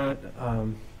stab at that.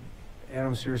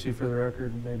 Adam Searcy, for the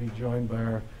record, may be joined by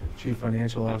our Chief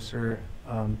Financial Officer.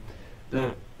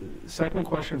 The second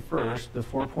question first, the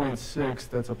 4.6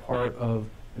 that's a part of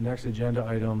the next agenda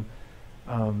item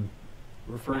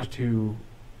refers to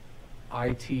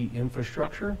IT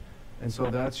infrastructure. And so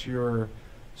that's your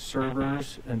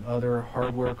servers and other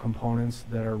hardware components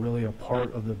that are really a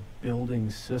part of the building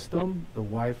system, the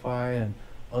Wi-Fi and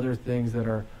other things that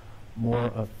are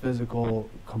more a physical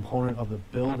component of the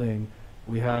building.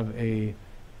 We have a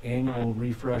annual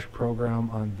refresh program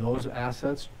on those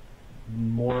assets,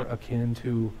 more akin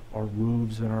to our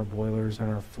roofs and our boilers and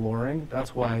our flooring.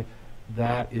 That's why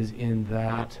that is in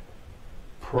that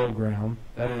program.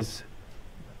 That is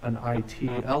an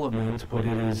IT element, but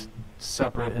it is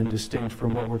separate and distinct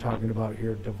from what we're talking about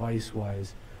here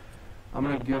device-wise. I'm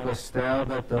going to give a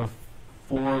stab at the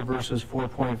 4 versus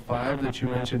 4.5 that you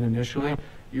mentioned initially.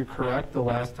 You're correct. The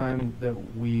last time that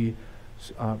we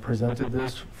presented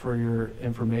this for your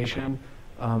information,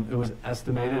 it was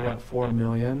estimated at $4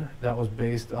 million. That was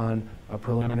based on a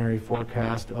preliminary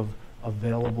forecast of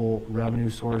available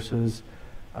revenue sources.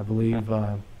 I believe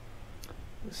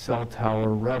cell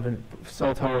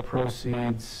tower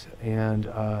proceeds and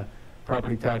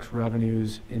property tax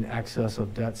revenues in excess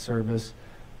of debt service,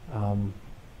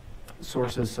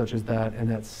 sources such as that, and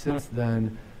that since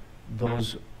then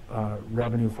those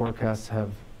revenue forecasts have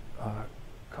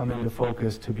come into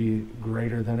focus to be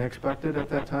greater than expected at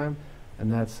that time,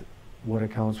 and that's what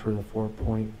accounts for the 4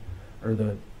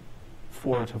 to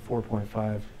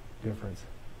 4.5 difference.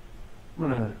 I'm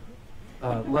gonna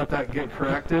let that get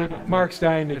corrected. Mark's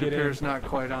dying to It get in. appears not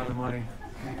quite on the money.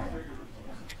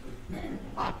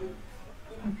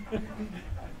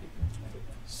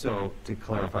 So to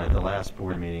clarify, the last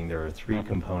board meeting, there are 3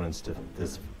 components to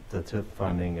this, the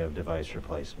funding of device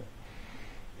replacement.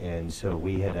 And so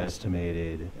we had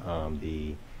estimated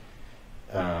the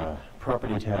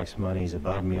property tax monies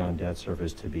above and beyond debt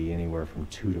service to be anywhere from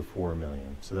 $2 to $4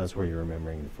 million. So that's where you're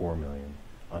remembering the $4 million.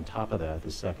 On top of that,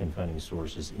 the second funding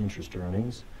source is interest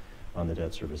earnings on the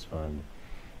debt service fund,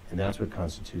 and that's what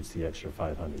constitutes the extra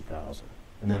 $500,000.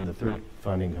 And then the third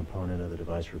funding component of the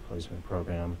device replacement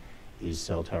program is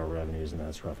cell tower revenues, and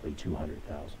that's roughly $200,000.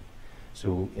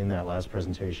 So in that last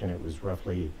presentation, it was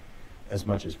roughly as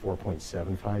much as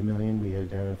 $4.75 million we had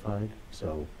identified.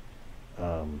 So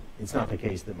it's not the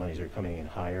case that monies are coming in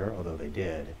higher, although they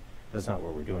did. That's not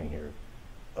what we're doing here.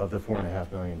 Of the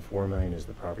 $4.5 million, $4 million is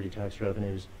the property tax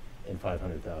revenues, and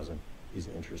 $500,000 is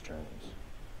interest earnings.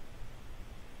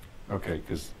 Okay,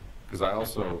 because I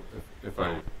also, if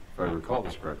I recall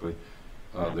this correctly,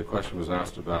 the question was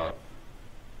asked about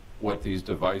what these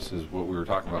devices, what we were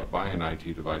talking about buying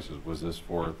IT devices, was this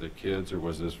for the kids or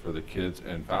was this for the kids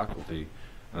and faculty?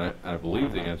 And I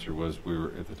believe the answer was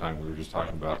at the time we were just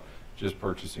talking about just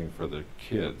purchasing for the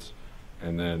kids.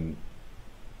 And then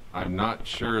I'm not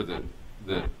sure that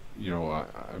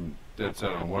I'm dead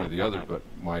set on one or the other, but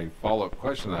my follow-up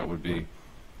question to that would be,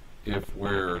 if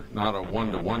we're not a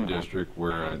 1-to-1 district,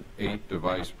 we're an 8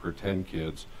 device per 10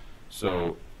 kids.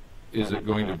 So is it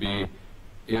going to be,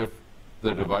 if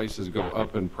the devices go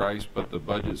up in price but the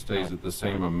budget stays at the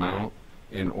same amount,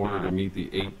 in order to meet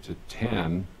the 8 to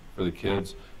 10 for the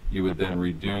kids, you would then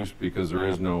reduce because there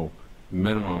is no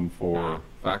minimum for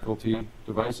faculty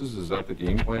devices? Is that the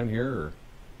game plan here? Or?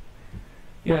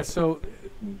 Yeah, so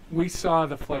we saw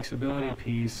the flexibility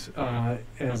piece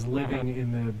as living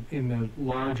in the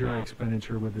larger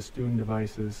expenditure with the student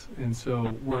devices, and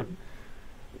so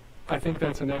I think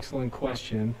that's an excellent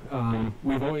question.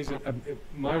 We've always,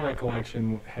 my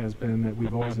recollection has been that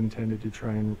we've always intended to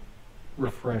try and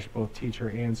refresh both teacher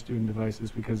and student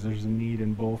devices because there's a need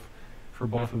in both, for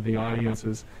both of the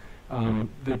audiences.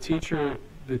 The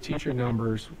teacher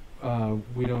numbers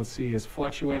we don't see as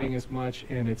fluctuating as much,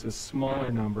 and it's a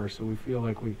smaller number, so we feel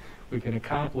like we can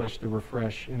accomplish the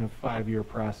refresh in a 5-year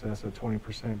process at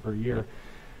 20% per year.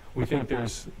 We think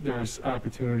there's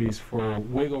opportunities for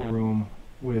wiggle room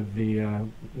with the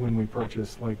when we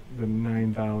purchase like the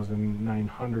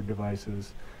 9,900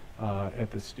 devices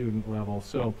at the student level.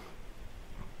 So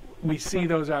we see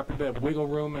that wiggle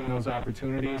room and those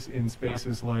opportunities in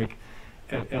spaces like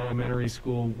at elementary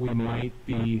school. We might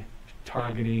be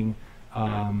targeting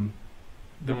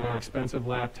the more expensive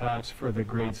laptops for the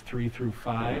grades 3 through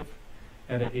 5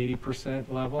 at an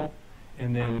 80% level,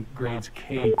 and then grades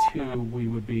K2 we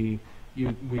would be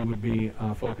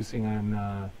focusing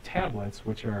on tablets,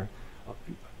 which are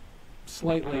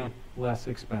slightly less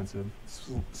expensive,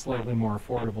 slightly more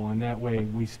affordable, and that way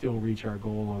we still reach our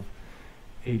goal of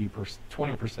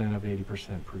 20% of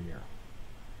 80% per year.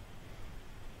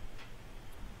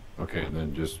 Okay, and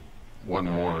then just one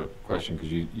more question,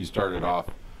 because you started off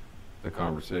the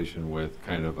conversation with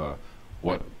kind of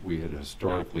what we had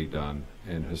historically done,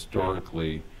 and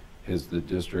historically has the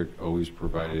district always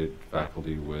provided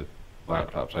faculty with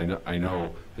laptops? I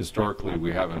know historically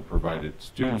we haven't provided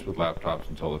students with laptops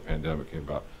until the pandemic came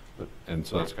about, and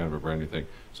so that's kind of a brand new thing.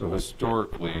 So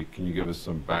historically, can you give us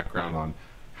some background on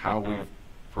how we've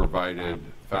provided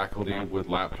faculty with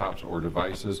laptops or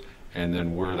devices, and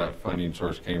then where that funding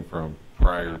source came from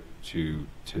prior to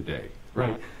today?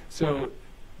 Right. So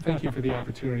thank you for the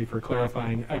opportunity for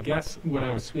clarifying. I guess what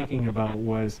I was speaking about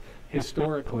was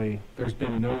historically there's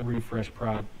been no refresh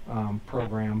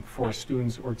program for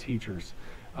students or teachers.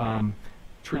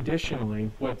 Traditionally,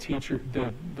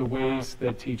 the ways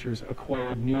that teachers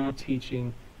acquired new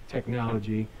teaching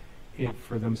technology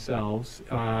for themselves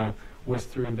was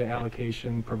through the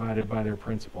allocation provided by their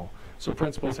principal. So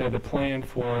principals had to plan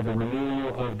for the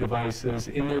renewal of devices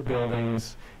in their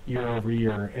buildings year over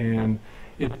year, and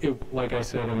it like I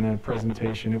said in the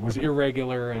presentation, it was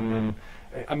irregular, and then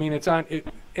I mean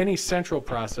any central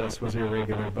process was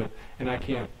irregular, and I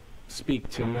can't speak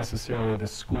to necessarily the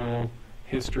school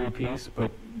history piece,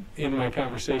 but in my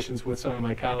conversations with some of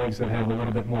my colleagues that have a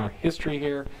little bit more history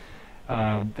here,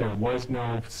 there was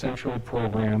no central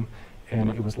program, and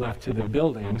it was left to the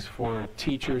buildings for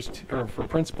teachers or for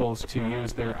principals to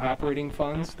use their operating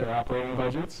funds, their operating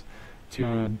budgets,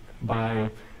 to buy,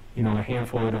 a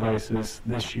handful of devices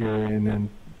this year, and then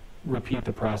repeat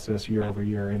the process year over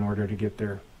year in order to get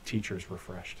their teachers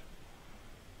refreshed.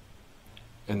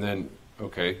 And then,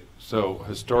 okay, so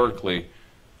historically,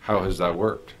 how has that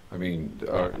worked? I mean,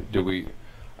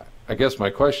 I guess my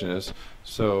question is,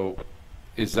 so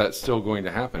is that still going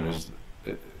to happen?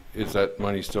 Is that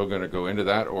money still going to go into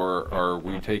that, or are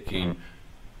we taking,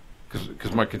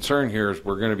 because my concern here is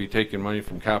we're going to be taking money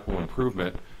from capital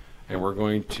improvement and we're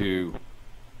going to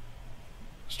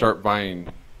start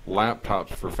buying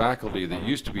laptops for faculty that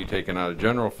used to be taken out of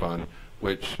general fund,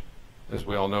 which, as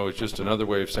we all know, is just another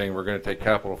way of saying we're going to take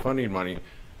capital funding money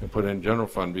and put it in general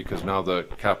fund, because now the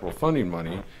capital funding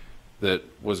money that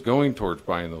was going towards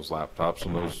buying those laptops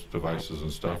and those devices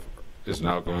and stuff is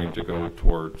now going to go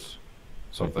towards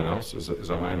something else. Is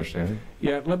that my understanding?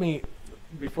 Yeah,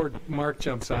 before Mark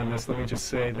jumps on this, let me just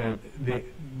say that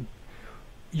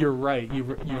you're right.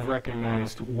 You've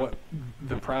recognized what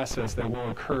the process that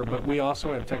will occur, but we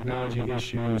also have technology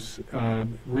issues,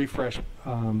 refresh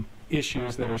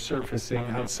issues that are surfacing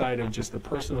outside of just the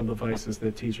personal devices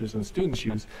that teachers and students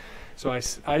use. So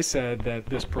I said that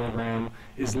this program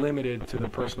is limited to the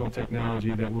personal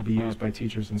technology that will be used by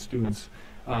teachers and students.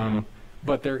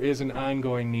 But there is an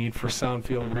ongoing need for sound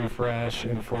field refresh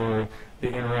and for the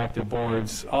interactive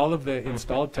boards. All of the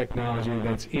installed technology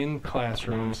that's in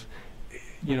classrooms,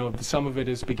 some of it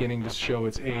is beginning to show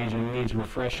its age and needs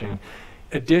refreshing.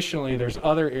 Additionally, there's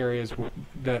other areas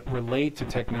that relate to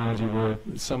technology where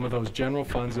some of those general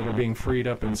funds that are being freed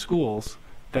up in schools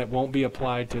that won't be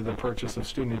applied to the purchase of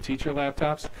student and teacher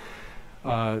laptops,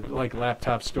 like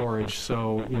laptop storage.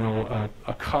 So,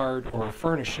 a cart or a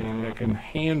furnishing that can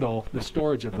handle the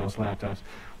storage of those laptops.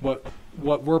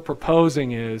 What we're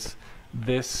proposing is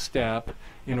this step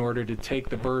in order to take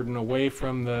the burden away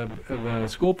from the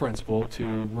school principal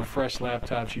to refresh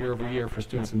laptops year over year for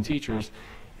students and teachers,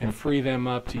 and free them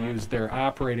up to use their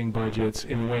operating budgets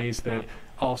in ways that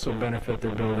also benefit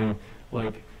their building,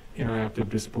 like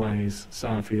interactive displays,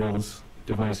 sound fields,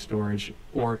 device storage,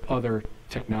 or other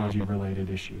technology-related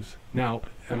issues. Now,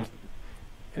 and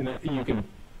you can,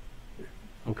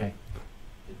 okay.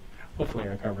 Hopefully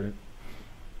I covered it.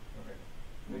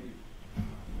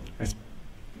 Okay.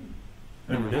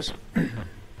 Remember this?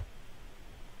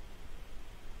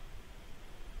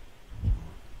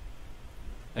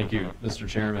 Thank you, Mr.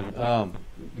 Chairman.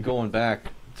 Going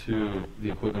back to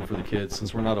the equipment for the kids,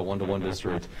 since we're not a one-to-one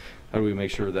district, how do we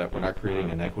make sure that we're not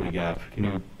creating an equity gap? Can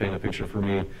you paint a picture for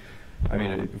me? I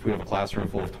mean, if we have a classroom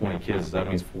full of 20 kids, that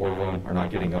means 4 of them are not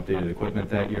getting updated equipment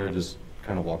that year. Just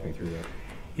kind of walk me through that.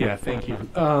 Yeah, thank you.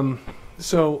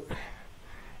 So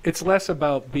it's less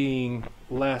about being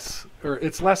less, or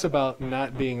it's less about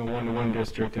not being a one-to-one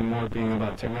district and more being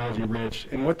about technology rich.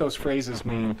 And what those phrases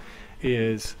mean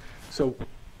is, so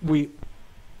we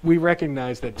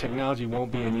recognize that technology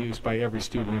won't be in use by every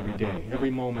student every day, every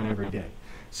moment, every day.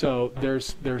 So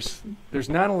there's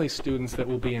not only students that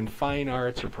will be in fine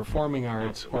arts or performing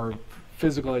arts or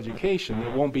physical education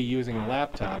that won't be using a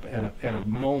laptop at a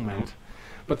moment,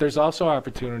 but there's also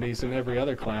opportunities in every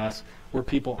other class where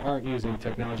people aren't using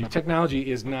technology.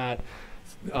 Technology is not,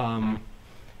 a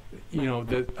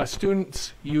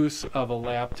student's use of a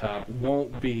laptop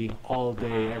won't be all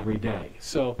day, every day.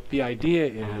 So the idea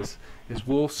is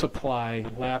we'll supply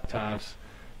laptops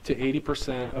to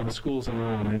 80% of a school's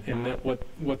enrollment, and that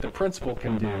what the principal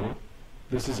can do,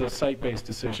 this is a site-based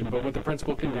decision, but what the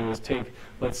principal can do is take,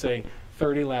 let's say,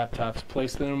 30 laptops,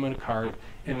 place them in a cart,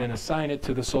 and then assign it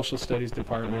to the social studies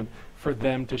department for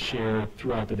them to share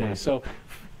throughout the day. So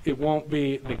it won't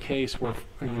be the case where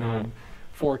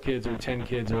 4 kids or 10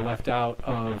 kids are left out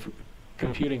of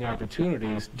computing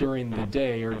opportunities during the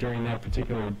day or during that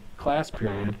particular class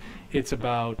period. It's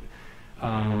about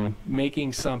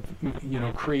making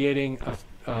creating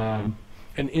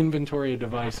an inventory of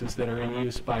devices that are in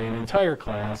use by an entire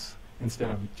class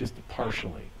instead of just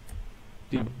partially.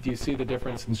 Do you see the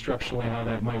difference instructionally, how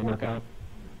that might work out?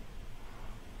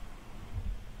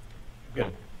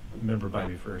 Good. Member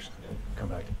Bybee first, come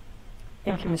back.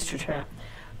 Thank you, Mr. Chair.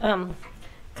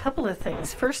 Couple of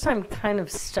things. First, I'm kind of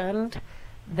stunned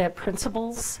that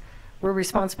principals were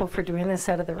responsible for doing this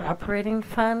out of their operating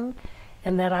fund,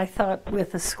 and that I thought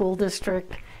with a school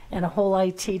district and a whole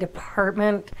IT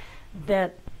department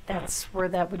that's where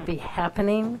that would be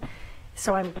happening.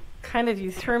 So I'm kind of,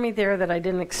 you threw me there that I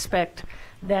didn't expect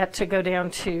that to go down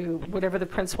to whatever the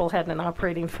principal had in an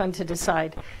operating fund to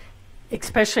decide,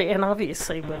 especially, and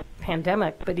obviously with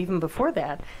pandemic, but even before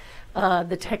that,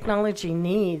 the technology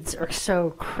needs are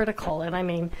so critical. And I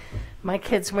mean, my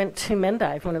kids went to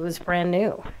Mendive when it was brand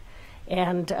new.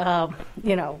 And,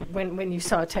 when you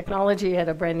saw technology at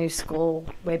a brand new school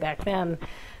way back then,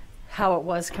 how it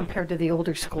was compared to the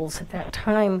older schools at that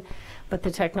time, but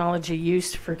the technology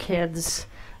used for kids,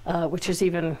 which is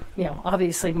even,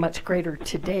 obviously much greater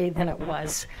today than it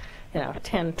was,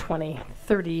 10, 20,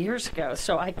 30 years ago.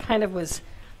 So I kind of was,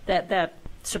 that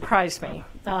surprised me.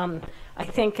 I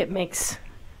think it makes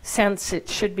sense. It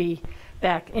should be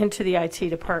back into the IT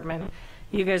department.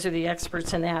 You guys are the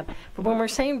experts in that. But when we're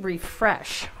saying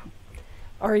refresh,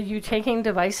 are you taking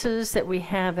devices that we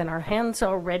have in our hands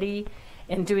already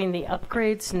and doing the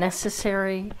upgrades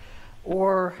necessary,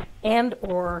 or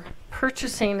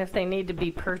purchasing if they need to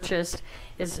be purchased?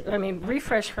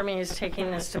 Refresh for me is taking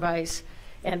this device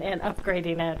and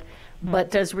upgrading it.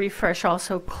 But does refresh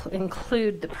also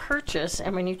include the purchase?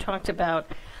 And when you talked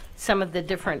about some of the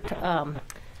different,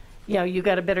 you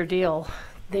got a better deal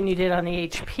than you did on the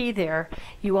HP there,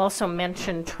 you also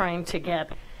mentioned trying to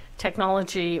get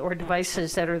technology or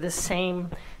devices that are the same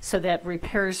so that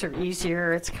repairs are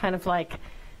easier. It's kind of like,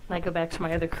 and I go back to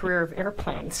my other career of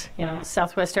airplanes,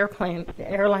 Southwest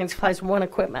Airlines flies one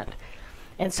equipment.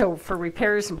 And so for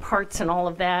repairs and parts and all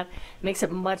of that, it makes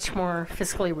it much more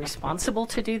fiscally responsible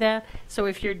to do that. So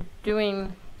if you're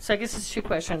doing, so I guess it's 2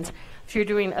 questions. If you're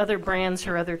doing other brands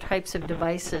or other types of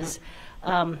devices,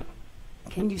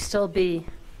 can you still be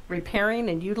repairing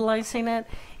and utilizing it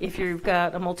if you've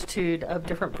got a multitude of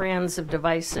different brands of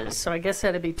devices? So I guess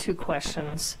that'd be 2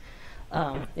 questions,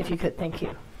 if you could. Thank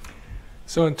you.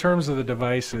 So in terms of the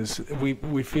devices,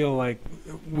 we feel like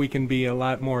we can be a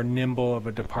lot more nimble of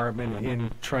a department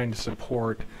in trying to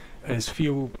support as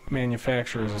few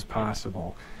manufacturers as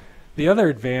possible. The other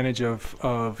advantage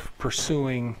of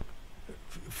pursuing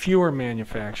fewer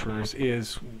manufacturers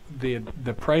is the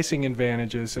pricing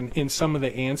advantages and in some of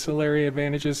the ancillary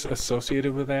advantages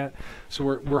associated with that. So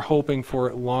we're hoping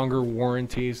for longer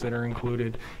warranties that are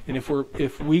included, and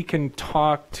if we can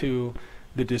talk to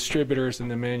the distributors and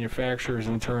the manufacturers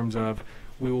in terms of,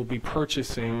 we will be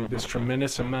purchasing this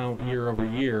tremendous amount year over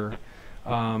year,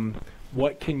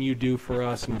 what can you do for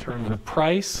us in terms of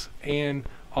price and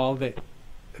all the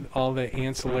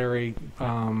ancillary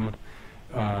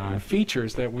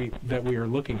features that we are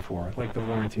looking for, like the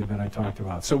warranty that I talked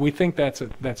about. So we think that's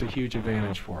a huge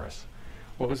advantage for us.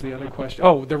 What was the other question?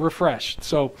 Oh, the refresh.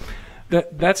 So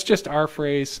that's just our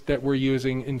phrase that we're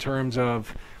using in terms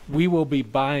of, we will be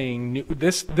buying new.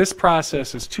 This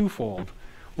process is twofold.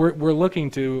 We're looking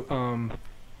to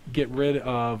get rid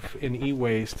of in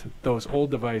e-waste those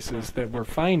old devices that we're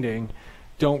finding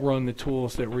don't run the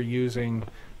tools that we're using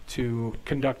to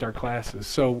conduct our classes.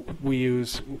 So we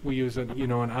use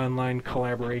an online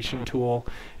collaboration tool.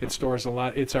 It stores a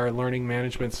lot. It's our learning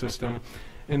management system.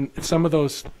 And some of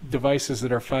those devices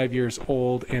that are 5 years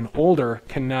old and older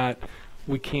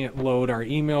we can't load our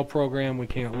email program, we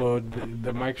can't load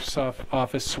the Microsoft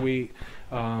Office suite,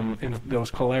 and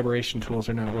those collaboration tools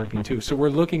are not working too. So we're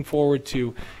looking forward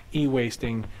to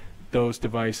e-wasting those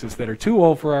devices that are too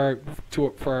old for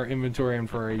our inventory and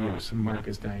for our use. And Mark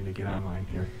is dying to get online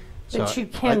here. But you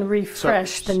can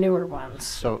refresh the newer ones.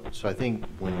 So I think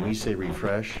when we say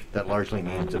refresh, that largely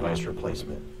means device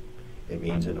replacement. It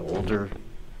means an older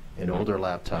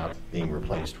laptop being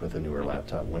replaced with a newer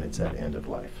laptop when it's at end of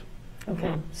life.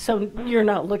 Okay, so you're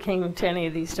not looking to any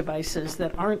of these devices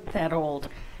that aren't that old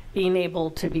being able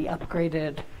to be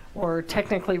upgraded or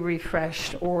technically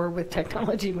refreshed, or with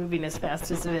technology moving as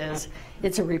fast as it is,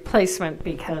 it's a replacement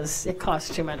because it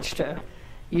costs too much to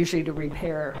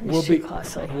repair. It's too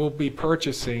costly. We'll be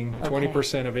purchasing Okay.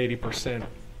 20% of 80%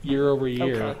 year over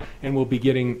year, Okay. and we'll be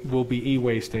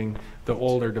e-wasting the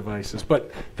older devices.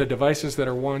 But the devices that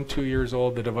are 1, 2 years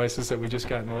old, the devices that we just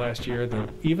got in the last year,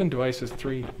 even devices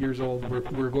 3 years old,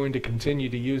 we're going to continue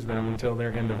to use them until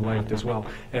they're end of life as well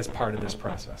as part of this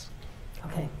process.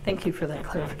 Okay, thank you for that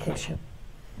clarification.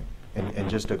 And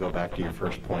just to go back to your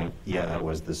first point, yeah, that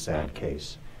was the sad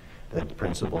case, that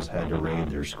principals had to raid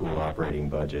their school operating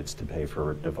budgets to pay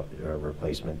for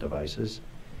replacement devices,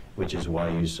 which is why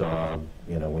you saw,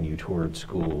 when you toured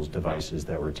schools, devices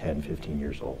that were 10, 15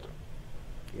 years old.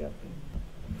 Yeah.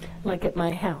 Like at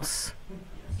my house.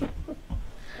 All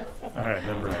right,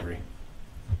 Member Ivory.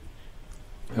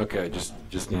 Okay,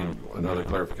 just need another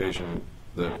clarification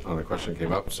on the question that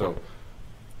came up. So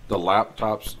the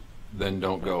laptops then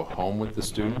don't go home with the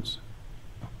students?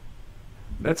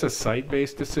 That's a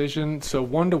site-based decision. So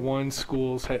one-to-one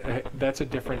schools, that's a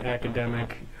different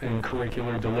academic and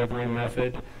curricular delivery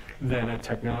method than a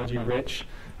technology-rich.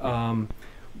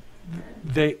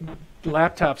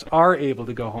 Laptops are able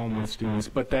to go home with students,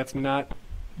 but that's not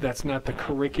the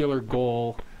curricular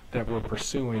goal that we're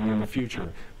pursuing in the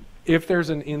future. If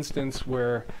there's an instance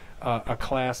where a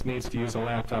class needs to use a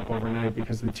laptop overnight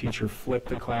because the teacher flipped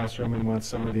the classroom and wants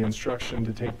some of the instruction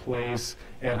to take place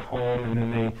at home, and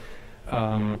then they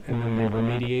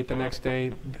remediate the next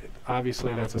day,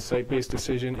 obviously that's a site-based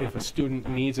decision. If a student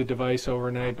needs a device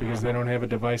overnight because they don't have a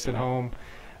device at home,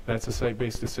 that's a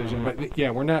site-based decision. But yeah,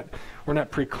 we're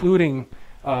not precluding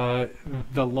the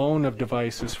loan of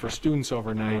devices for students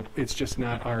overnight. It's just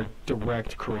not our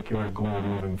direct curricular goal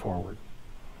moving forward.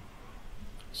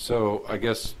 So I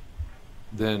guess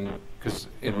then, because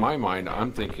in my mind,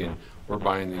 I'm thinking we're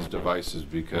buying these devices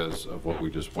because of what we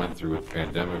just went through with the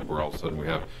pandemic, where all of a sudden we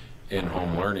have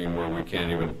in-home learning where we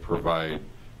can't even provide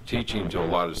teaching to a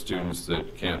lot of students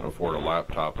that can't afford a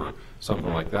laptop or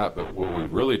something like that. But what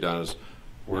we've really done is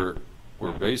we're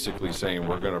basically saying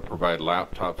we're going to provide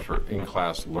laptops for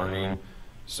in-class learning.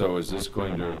 So is this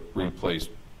going to replace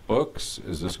books?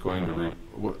 Is this going to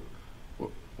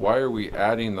why are we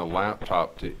adding the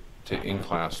laptop to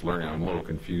in-class learning? I'm a little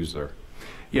confused there.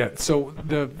 Yeah, so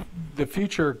the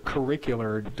future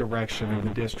curricular direction of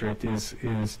the district is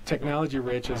technology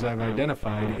rich, as I've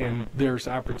identified, and there's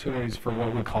opportunities for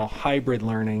what we call hybrid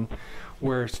learning,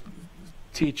 where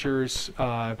teachers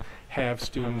have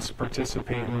students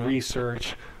participate in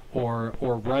research or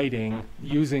writing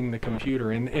using the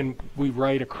computer, and we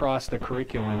write across the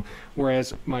curriculum,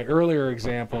 whereas my earlier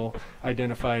example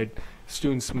identified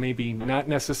students maybe not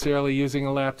necessarily using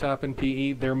a laptop in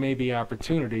PE. There may be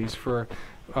opportunities for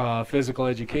physical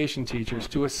education teachers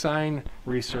to assign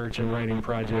research and writing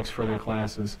projects for their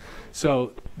classes.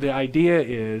 So the idea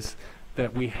is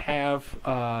that we have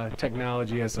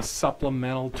technology as a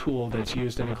supplemental tool that's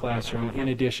used in a classroom in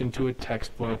addition to a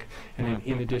textbook and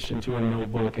in addition to a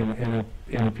notebook and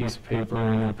a piece of paper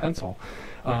and a pencil.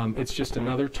 It's just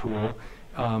another tool.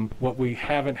 What we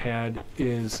haven't had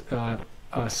is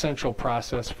a central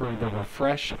process for the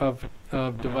refresh of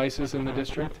devices in the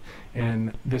district,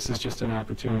 and this is just an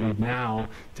opportunity now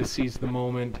to seize the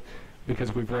moment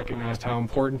because we've recognized how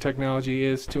important technology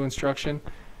is to instruction,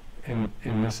 and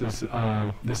this is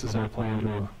our plan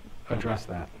to address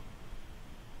that.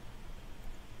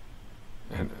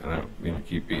 And I don't mean to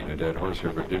keep beating a dead horse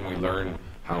here, but didn't we learn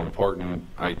how important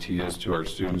IT is to our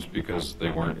students because they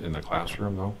weren't in the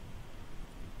classroom, though?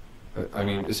 I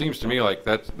mean, it seems to me like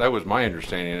that was my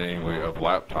understanding anyway of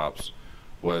laptops,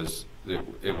 was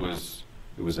it was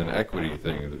an equity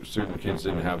thing. Certain kids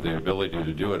didn't have the ability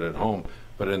to do it at home,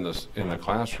 but in the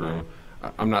classroom,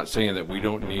 I'm not saying that we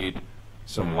don't need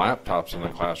some laptops in the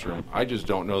classroom. I just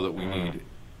don't know that we need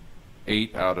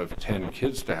 8 out of 10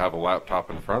 kids to have a laptop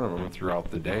in front of them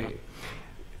throughout the day.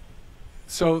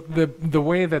 So the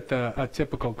way that a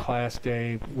typical class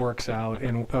day works out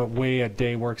and a way a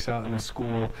day works out in a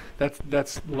school,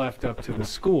 that's left up to the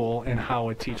school and how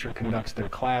a teacher conducts their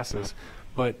classes.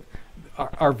 But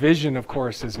our vision, of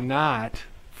course, is not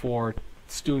for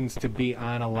students to be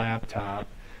on a laptop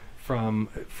from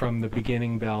the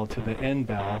beginning bell to the end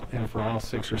bell and for all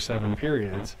 6 or 7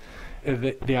 periods.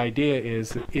 The idea is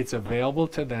that it's available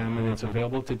to them and it's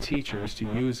available to teachers to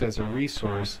use as a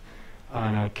resource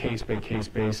on a case-by-case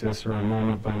basis or a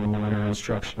moment-by-moment or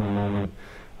instructional moment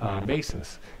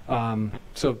basis.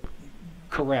 So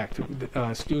correct,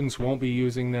 students won't be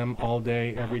using them all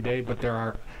day, every day, but there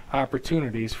are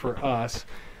opportunities for us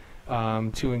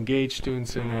to engage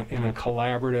students in a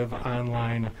collaborative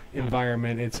online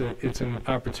environment. It's an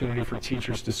opportunity for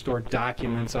teachers to store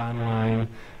documents online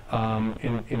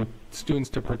and students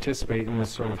to participate in this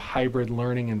sort of hybrid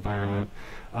learning environment.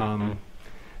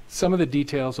 Some of the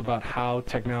details about how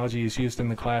technology is used in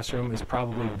the classroom is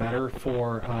probably better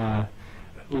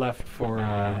left for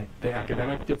the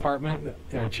academic department,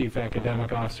 our Chief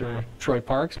Academic Officer, Troy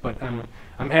Parks, but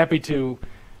I'm happy to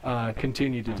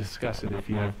continue to discuss it if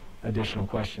you have additional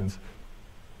questions.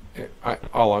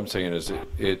 All I'm saying is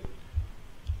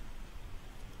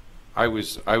I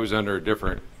was under a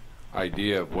different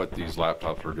idea of what these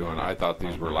laptops were doing. I thought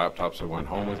these were laptops that went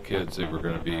home with kids. They were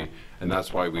going to be, and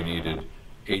that's why we needed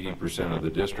 80% of the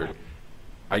district.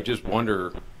 I just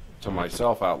wonder to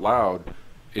myself out loud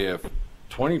if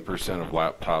 20% of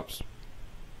laptops,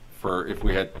 if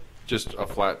we had just a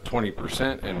flat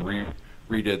 20% and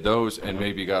redid those and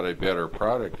maybe got a better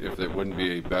product, if it wouldn't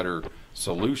be a better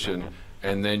solution.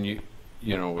 And then you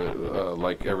know,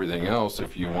 like everything else,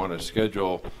 if you want to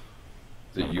schedule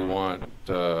that you want,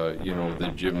 you know,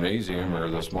 the gymnasium or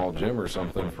the small gym or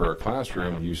something for a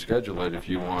classroom, you schedule it. If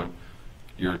you want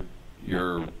your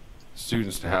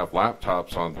students to have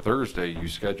laptops on Thursday, you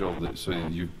schedule it so so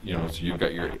you've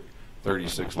got your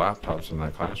 36 laptops in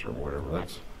that classroom or whatever.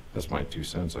 That's my 2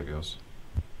 cents, I guess.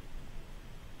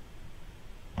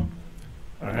 All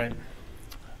right.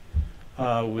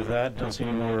 With that, don't see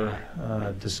any more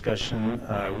discussion.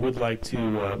 I would like to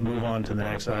move on to the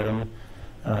next item,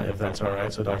 if that's all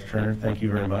right. So, Dr. Turner, thank you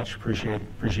very much. Appreciate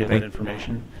that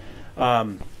information.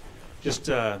 Just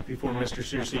before Mr.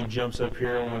 Searcy jumps up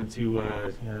here, I wanted to,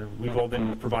 we've all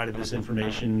been provided this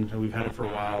information. We've had it for a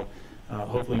while.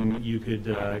 Hopefully you could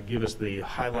give us the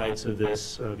highlights of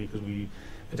this because we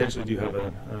potentially do have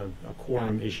a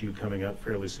quorum issue coming up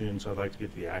fairly soon. So I'd like to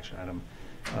get to the action item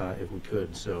if we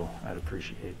could. So I'd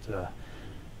appreciate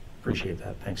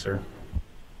that. Thanks, sir.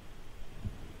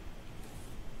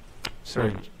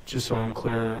 Sorry, just so I'm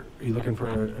clear, are you looking for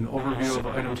an overview of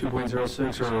item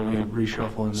 2.06 or are we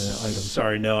reshuffling the items?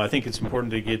 Sorry, no, I think it's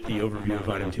important to get the overview of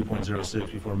item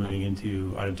 2.06 before moving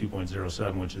into item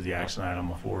 2.07, which is the action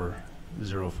item for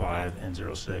 05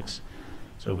 and 06.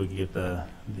 So if we could get the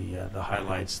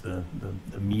highlights, the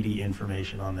meaty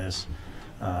information on this,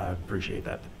 I appreciate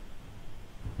that.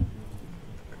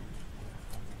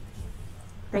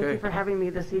 Thank you for having me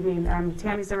this evening. I'm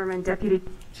Tammy Zimmerman, Deputy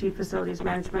Chief Facilities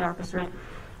Management Officer,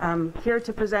 here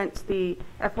to present the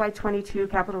FY22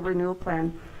 Capital Renewal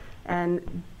Plan.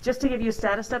 And just to give you a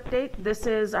status update, this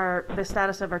is the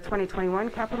status of our 2021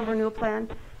 Capital Renewal Plan.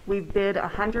 We've bid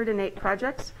 108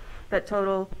 projects that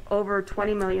total over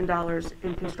 $20 million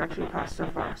in construction costs so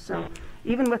far. So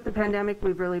even with the pandemic,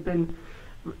 we've really been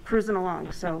cruising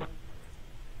along. So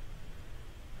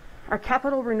our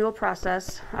capital renewal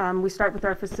process, we start with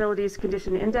our facilities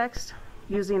condition index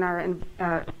using our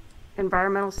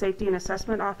environmental safety and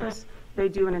assessment office. They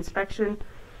do an inspection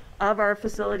of our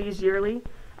facilities yearly.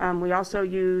 We also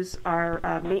use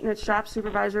our maintenance shop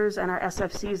supervisors and our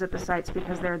SFCs at the sites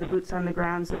because they're the boots on the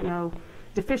grounds that know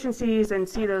deficiencies and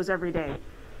see those every day.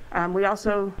 We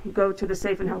also go to the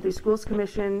Safe and Healthy Schools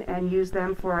Commission and use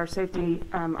them for our safety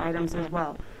items as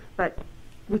well. But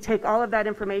we take all of that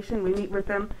information, we meet with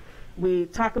them, we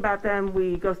talk about them,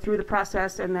 we go through the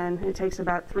process, and then it takes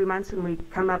about 3 months and we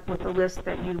come up with a list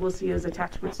that you will see as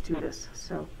attachments to this.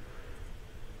 So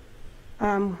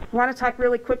want to talk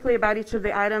really quickly about each of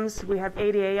the items. We have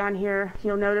ADA on here.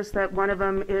 You'll notice that one of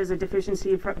them is a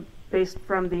deficiency based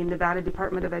from the Nevada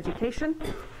Department of Education.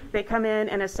 They come in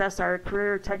and assess our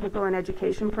career, technical, and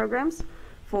education programs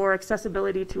for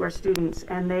accessibility to our students.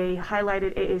 And they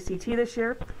highlighted AACT this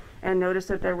year and noticed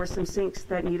that there were some sinks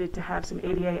that needed to have some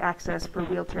ADA access for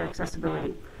wheelchair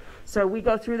accessibility. So we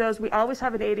go through those. We always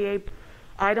have an ADA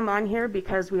item on here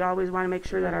because we always want to make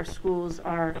sure that our schools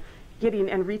are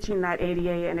getting and reaching that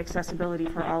ADA and accessibility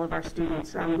for all of our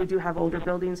students. We do have older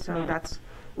buildings, so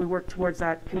we work towards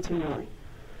that continually.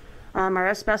 Our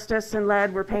asbestos and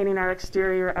lead, we're painting our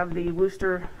exterior of the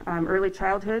Worcester early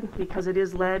childhood. Because it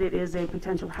is lead, it is a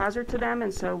potential hazard to them,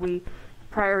 and so we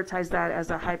prioritize that as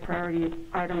a high priority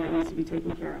item that needs to be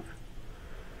taken care of.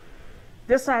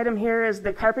 This item here is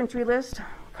the carpentry list.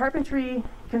 Carpentry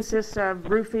consists of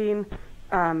roofing,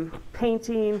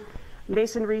 painting,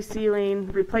 masonry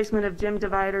ceiling, replacement of gym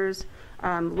dividers,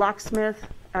 locksmith,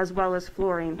 as well as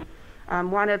flooring.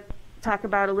 Want to talk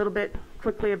about a little bit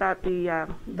quickly about the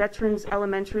Veterans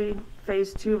Elementary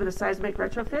Phase 2 of the seismic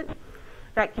retrofit.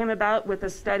 That came about with a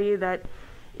study that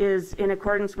is in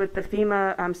accordance with the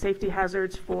FEMA safety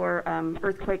hazards for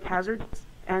earthquake hazards.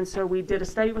 And so we did a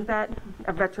study with that.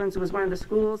 Veterans was one of the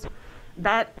schools.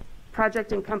 That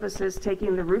project encompasses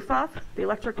taking the roof off, the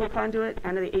electrical conduit,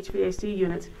 and the HVAC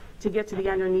units to get to the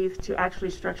underneath to actually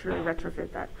structurally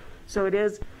retrofit that. So it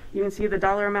is, you can see the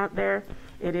dollar amount there.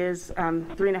 It is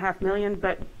 $3.5 million,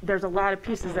 but there's a lot of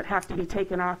pieces that have to be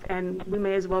taken off, and we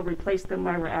may as well replace them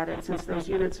while we're at it, since those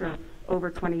units are over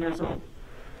 20 years old.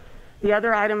 The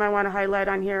other item I want to highlight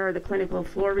on here are the clinical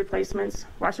floor replacements.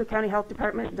 Washoe County Health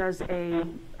Department does a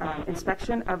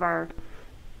inspection of our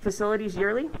facilities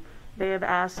yearly. They have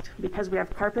asked, because we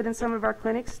have carpet in some of our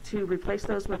clinics, to replace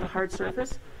those with a hard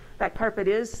surface. That carpet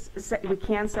we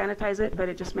can sanitize it, but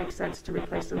it just makes sense to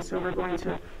replace them. So we're going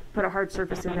to put a hard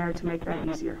surface in there to make that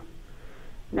easier.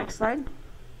 Next slide.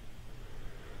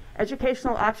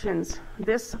 Educational options.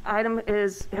 This item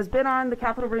has been on the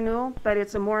capital renewal, but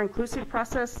it's a more inclusive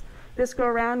process. This go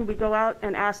around, we go out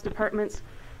and ask departments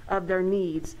of their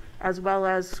needs, as well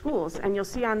as schools. And you'll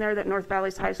see on there that North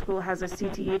Valleys High School has a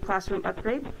CTE classroom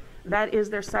upgrade. That is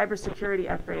their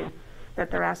cybersecurity upgrade that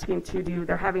they're asking to do.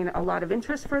 They're having a lot of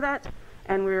interest for that,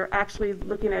 and we're actually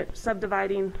looking at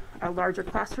subdividing a larger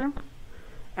classroom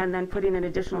and then putting in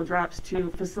additional drops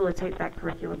to facilitate that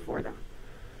curriculum for them.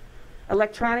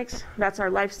 Electronics, that's our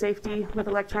life safety with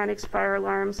electronics, fire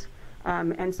alarms,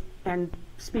 and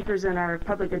speakers in our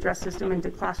public address system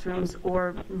into classrooms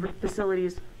or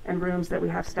facilities and rooms that we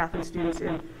have staff and students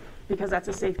in, because that's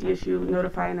a safety issue,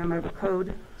 notifying them of a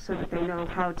code so that they know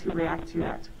how to react to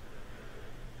that.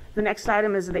 The next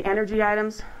item is the energy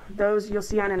items. Those you'll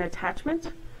see on an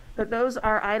attachment, but those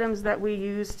are items that we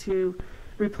use to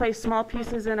replace small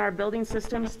pieces in our building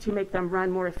systems to make them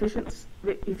run more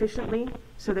efficiently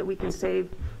so that we can save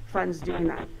funds doing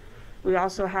that. We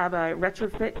also have a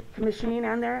retrofit commissioning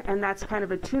on there, and that's kind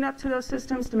of a tune-up to those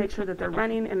systems to make sure that they're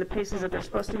running in the paces that they're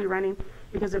supposed to be running,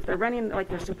 because if they're running like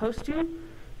they're supposed to,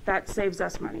 that saves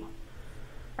us money.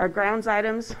 Our grounds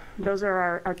items, those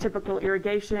are our typical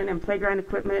irrigation and playground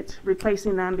equipment,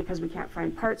 replacing them because we can't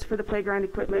find parts for the playground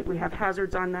equipment. We have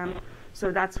hazards on them,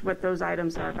 so that's what those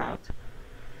items are about.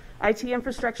 IT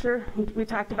infrastructure, we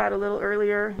talked about a little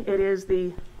earlier. It is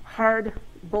the hard,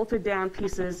 bolted down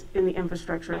pieces in the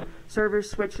infrastructure.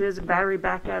 Servers, switches, battery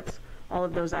backups, all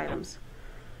of those items.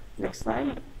 Next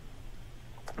slide.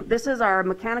 This is our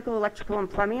mechanical, electrical, and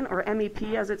plumbing, or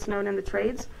MEP as it's known in the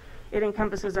trades. It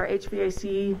encompasses our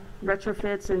HVAC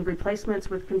retrofits and replacements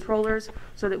with controllers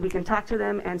so that we can talk to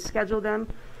them and schedule them.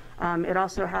 It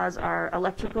also has our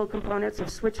electrical components of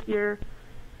switchgear.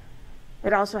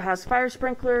 It also has fire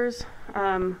sprinklers,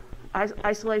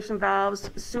 isolation valves,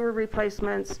 sewer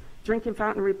replacements, drinking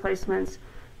fountain replacements.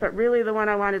 But really the one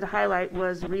I wanted to highlight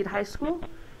was Reed High School.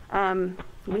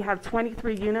 We have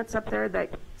 23 units up there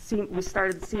that we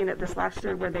started seeing it this last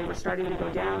year where they were starting to go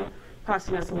down,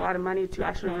 costing us a lot of money to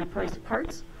actually replace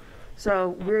parts. So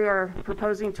we are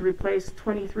proposing to replace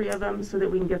 23 of them so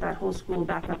that we can get that whole school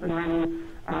back up and running,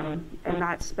 and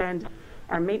not spend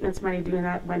our maintenance money doing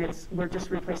that when we're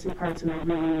just replacing parts and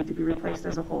they really need to be replaced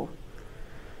as a whole.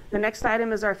 The next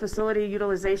item is our facility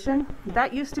utilization.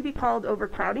 That used to be called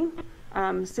overcrowding.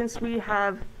 Since we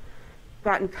have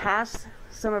gotten past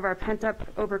some of our pent-up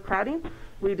overcrowding,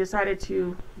 we decided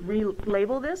to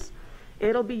relabel this.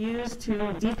 It'll be used to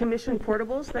decommission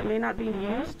portables that may not be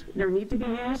used or need to be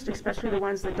used, especially the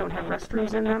ones that don't have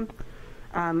restrooms in them,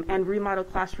 and remodel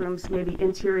classrooms, maybe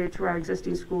interior to our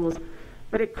existing schools.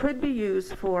 But it could be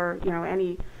used for,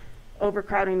 any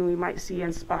overcrowding we might see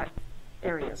in spot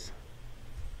areas.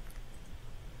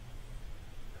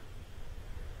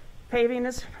 Paving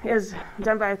is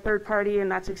done by a third party,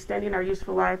 and that's extending our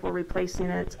useful life or replacing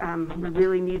it. We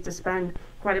really need to spend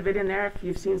quite a bit in there. If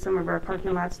you've seen some of our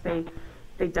parking lots, they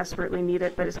desperately need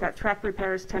it, but it's got track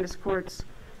repairs, tennis courts.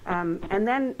 And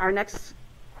then our next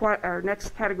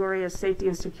category is safety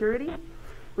and security.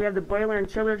 We have the boiler and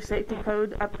chiller safety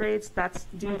code upgrades. That's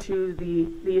due to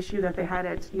the issue that they had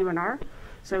at UNR.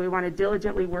 So we want to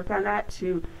diligently work on that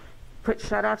to put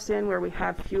shutoffs in where we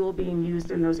have fuel being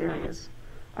used in those areas.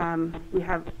 We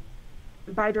have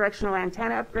bidirectional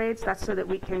antenna upgrades. That's so that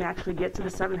we can actually get to the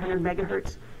 700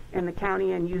 megahertz in the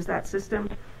county and use that system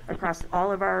across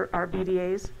all of our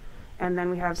BDAs. And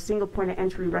then we have single point of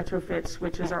entry retrofits,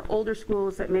 which is our older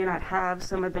schools that may not have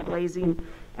some of the glazing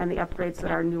and the upgrades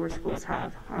that our newer schools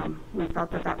have. We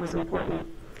felt that that was important.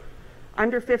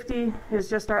 Under 50 is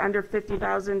just our under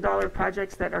 $50,000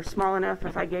 projects that are small enough.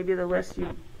 If I gave you the list,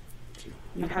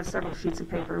 you'd have several sheets of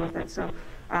paper with it. So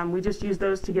we just use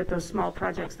those to get those small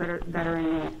projects that are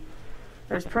in need.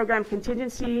 There's program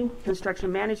contingency,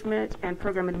 construction management, and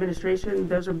program administration.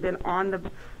 Those have been on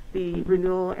the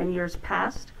renewal in years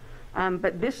past.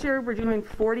 But this year we're doing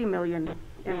 $40 million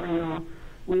in renewal.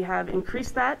 We have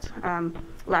increased that.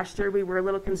 Last year we were a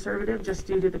little conservative just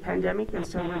due to the pandemic, and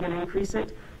so we're going to increase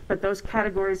it. But those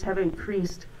categories have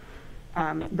increased.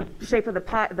 The shape of the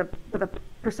pie, the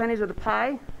percentage of the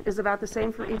pie is about the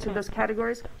same for each of those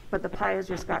categories, but the pie has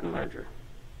just gotten larger.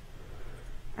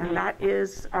 And that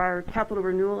is our capital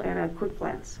renewal and a quick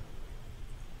glance.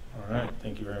 All right,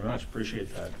 thank you very much.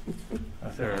 Appreciate that.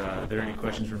 If there are any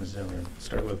questions for Ms. Zimmerman,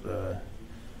 start with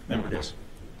Member Dis.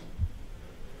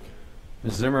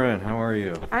 Ms. Zimmerman, how are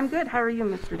you? I'm good. How are you,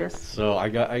 Mr. Dis? So I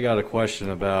got a question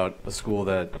about a school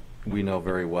that we know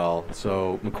very well.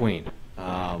 So McQueen.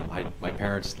 My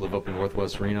parents live up in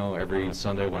Northwest Reno. Every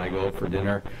Sunday when I go out for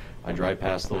dinner, I drive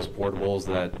past those portables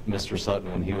that Mr.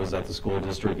 Sutton, when he was at the school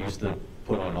district, used to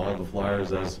put on all the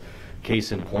flyers as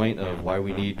case in point of why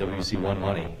we need WC1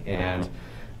 money. And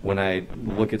when I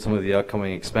look at some of the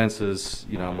upcoming expenses,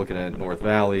 you know, I'm looking at North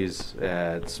Valleys,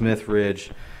 at Smith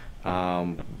Ridge.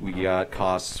 We got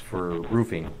costs for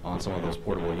roofing on some of those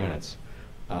portable units.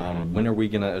 When are we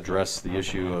going to address the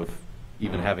issue of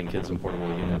even having kids in portable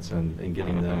units and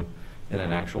getting them in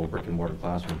an actual brick and mortar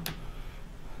classroom?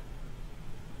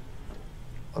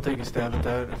 I'll take a stab at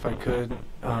that if I could.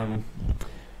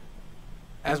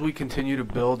 As we continue to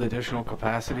build additional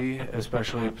capacity,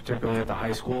 particularly at the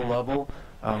high school level,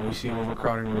 we see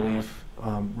overcrowding relief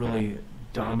really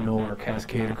domino or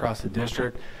cascade across the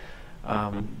district.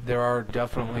 There are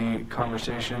definitely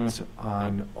conversations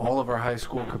on all of our high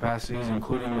school capacities,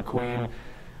 including McQueen.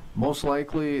 Most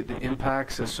likely the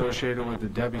impacts associated with the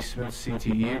Debbie Smith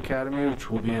CTE Academy, which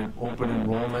will be an open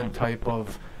enrollment type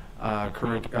of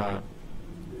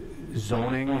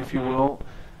zoning, if you will.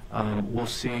 We'll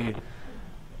see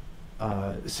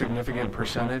a significant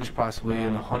percentage, possibly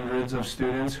in the hundreds of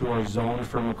students who are zoned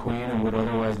for McQueen and would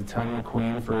otherwise attend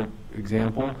McQueen, for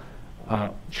example,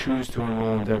 choose to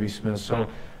enroll in Debbie Smith. So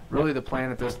really the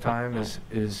plan at this time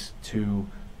is to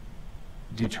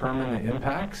determine the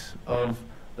impacts of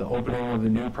the opening of the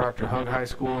new Proctor Hug High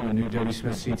School and the new Debbie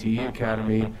Smith CTE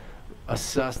Academy,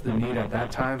 assess the need at that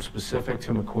time specific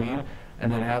to McQueen,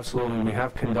 and then absolutely we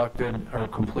have conducted or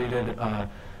completed a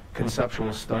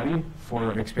conceptual study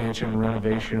for expansion and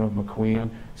renovation of McQueen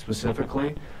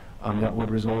specifically that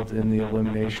would result in the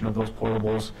elimination of those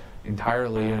portables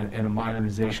entirely and a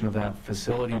modernization of that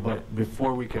facility. But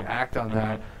before we can act on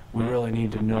that, we really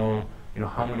need to know,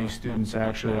 how many students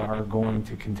actually are going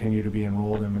to continue to be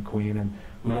enrolled in McQueen, and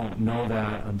we won't know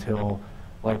that until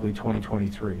likely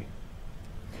 2023.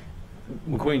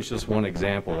 McQueen's just one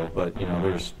example, but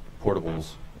there's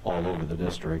portables all over the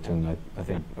district, and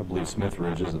I believe Smith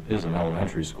Ridge is an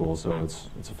elementary school, so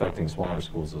it's affecting smaller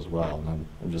schools as well. And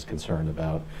I'm just concerned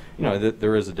about,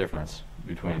 there is a difference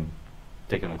between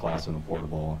taking a class in a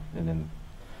portable and then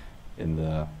in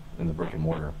the brick and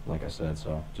mortar, like I said.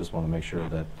 So just want to make sure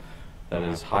that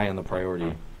is high on the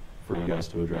priority for you guys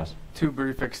to address. Two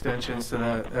brief extensions to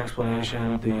that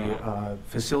explanation. The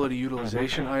facility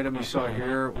utilization item you saw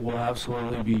here will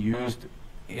absolutely be used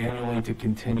annually to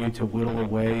continue to whittle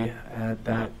away at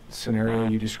that scenario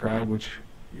you described, which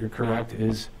you're correct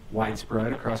is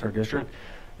widespread across our district.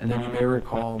 And then you may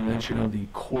recall mention of the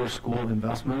core school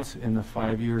investments in the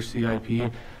 5-year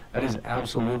CIP. That is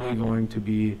absolutely going to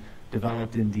be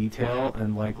developed in detail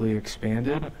and likely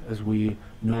expanded as we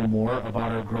know more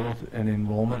about our growth and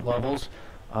enrollment levels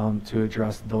to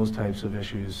address those types of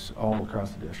issues all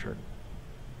across the district.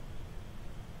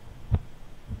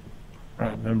 All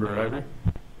right, Member Ivory.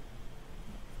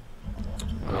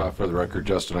 For the record,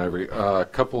 Justin Ivory. A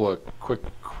couple of quick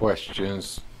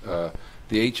questions. The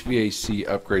HVAC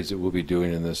upgrades that we'll be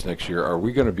doing in this next year, are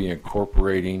we going to be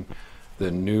incorporating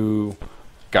the new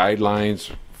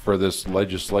guidelines for this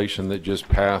legislation that just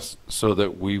passed so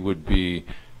that we would be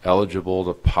eligible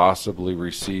to possibly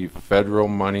receive federal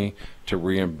money to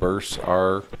reimburse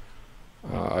our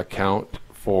account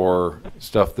for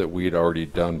stuff that we had already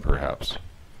done, perhaps?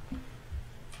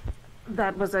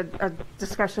 That was a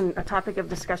discussion, a topic of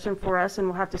discussion for us, and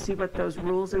we'll have to see what those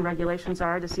rules and regulations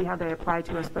are to see how they apply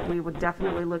to us, but we would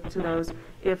definitely look to those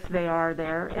if they are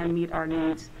there and meet our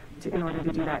needs in order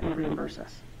to do that and reimburse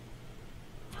us.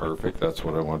 Perfect, that's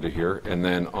what I wanted to hear. And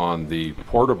then on the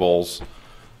portables,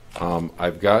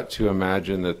 I've got to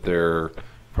imagine that they're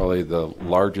probably the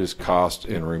largest cost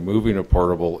in removing a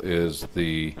portable is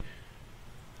the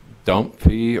dump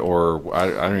fee, or I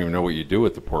don't even know what you do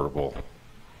with the portable.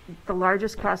 The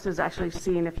largest cost is actually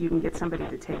seeing if you can get somebody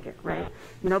to take it, right?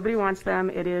 Nobody wants them.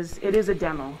 It is a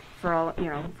demo for all,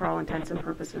 for all intents and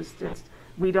purposes.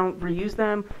 We don't reuse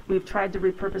them. We've tried to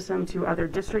repurpose them to other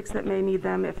districts that may need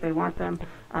them if they want them,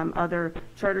 other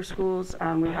charter schools.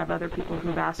 We have other people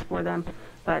who've asked for them,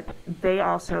 but they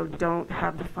also don't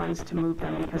have the funds to move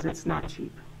them because it's not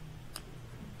cheap.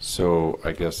 So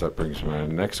I guess that brings me to my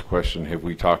next question. Have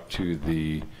we talked to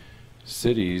the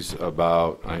cities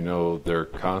about, I know they're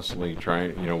constantly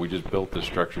trying, we just built this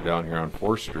structure down here on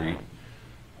 4th Street.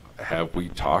 Have we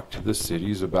talked to the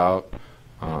cities about,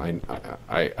 I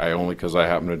only because I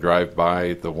happened to drive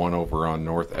by the one over on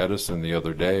North Edison the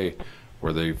other day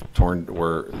where they've torn,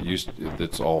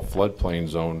 it's all floodplain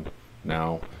zone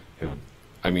now.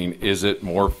 Is it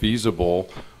more feasible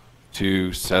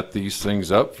to set these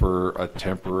things up for a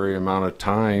temporary amount of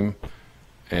time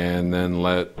and then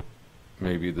let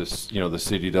maybe this, the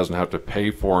city doesn't have to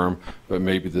pay for them, but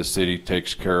maybe the city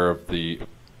takes care of the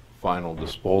final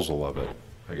disposal of it,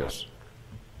 I guess?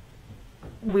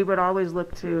 We would always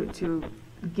look to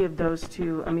give those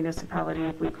to a municipality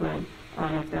if we could,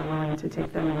 if they're willing to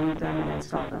take them and move them and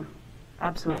install them.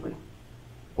 Absolutely.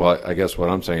 Well, I guess what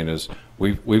I'm saying is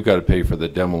we've got to pay for the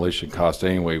demolition cost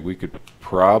anyway. We could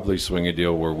probably swing a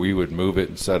deal where we would move it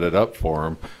and set it up for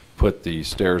them, put the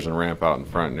stairs and ramp out in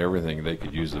front and everything. They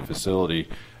could use the facility,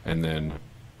 and then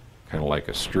kind of like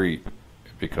a street,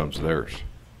 it becomes theirs.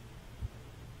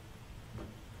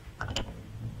 All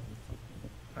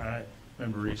right,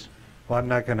 Member Reese. Well, I'm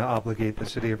not going to obligate the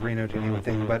city of Reno to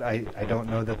anything, but I don't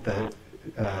know that the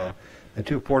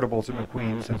 2 portables at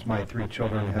McQueen, since my 3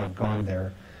 children have gone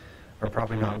there, are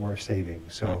probably not worth saving.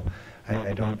 So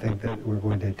I don't think that we're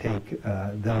going to take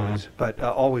those, but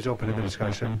always open to the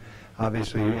discussion.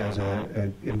 Obviously, as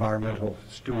an environmental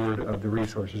steward of the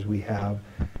resources we have,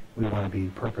 we want to be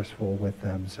purposeful with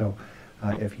them. So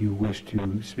if you wish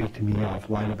to speak to me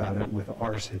offline about it with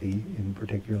our city in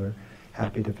particular,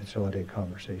 happy to facilitate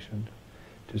conversation.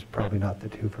 Just probably not the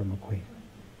 2 from McQueen.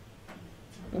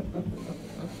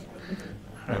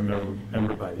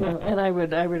 Member Biden. And I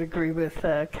would agree with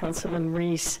Councilman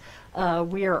Reese.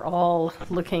 We are all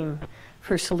looking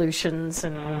for solutions,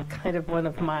 and kind of one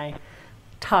of my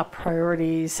top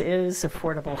priorities is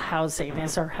affordable housing,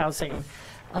 is our housing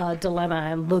dilemma,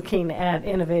 and looking at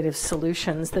innovative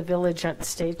solutions. The Village at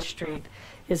State Street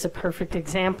is a perfect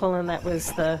example, and that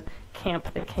was the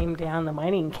camp that came down, the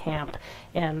mining camp,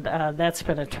 and that's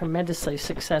been a tremendously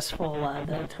successful,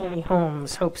 the tiny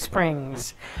homes, Hope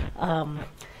Springs.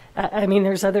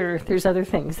 There's other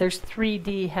things. There's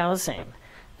 3D housing.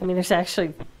 There's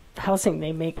actually housing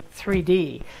they make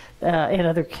 3D in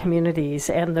other communities,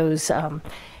 and those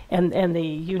and the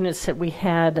units that we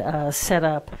had set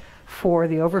up for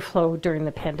the overflow during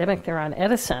the pandemic there on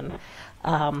Edison.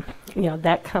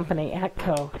 That company,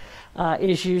 ATCO,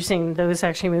 is using those.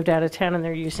 Actually moved out of town, and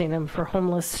they're using them for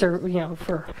homeless,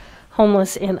 for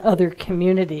homeless in other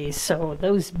communities. So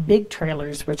those big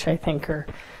trailers, which I think are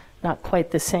not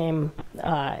quite the same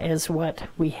as what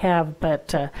we have,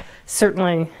 but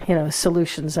certainly,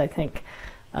 solutions I think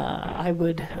I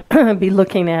would be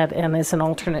looking at, and as an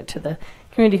alternate to the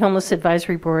Community Homeless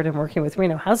Advisory Board and working with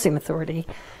Reno Housing Authority,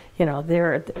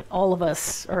 all of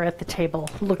us are at the table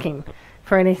looking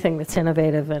for anything that's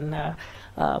innovative and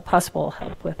possible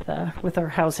help with our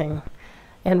housing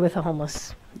and with the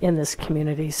homeless in this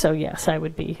community. So yes, I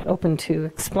would be open to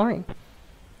exploring.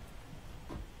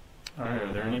 All right,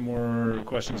 are there any more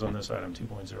questions on this item,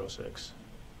 2.06?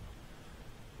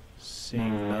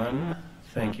 Seeing none,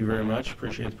 thank you very much.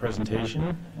 Appreciate the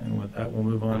presentation. And with that, we'll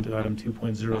move on to item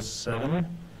 2.07,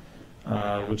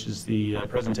 which is the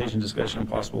presentation, discussion, and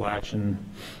possible action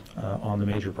on the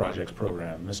major projects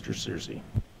program. Mr. Searcy.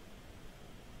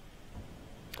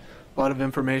 A lot of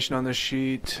information on this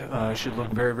sheet. Should look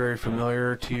very, very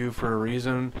familiar to you for a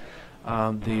reason.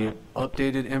 The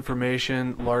updated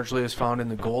information largely is found in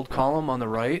the gold column on the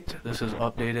right. This is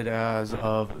updated as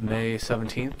of May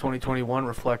 17th, 2021,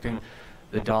 reflecting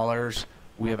the dollars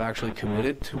we have actually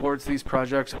committed towards these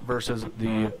projects versus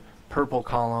the purple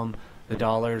column, the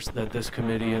dollars that this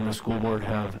committee and the school board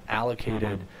have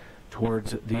allocated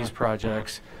towards these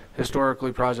projects.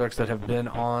 Historically, projects that have been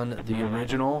on the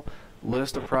original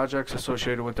list of projects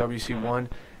associated with WC1.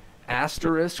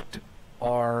 Asterisked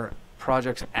are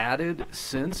projects added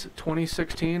since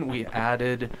 2016. We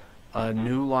added a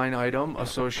new line item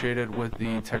associated with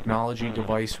the technology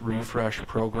device refresh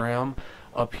program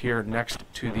up here next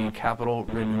to the capital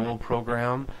renewal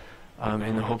program,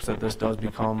 in the hopes that this does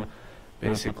become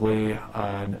basically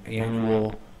an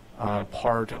annual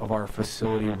part of our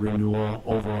facility renewal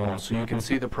overall. So you can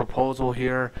see the proposal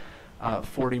here,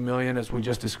 $40 million as we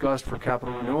just discussed for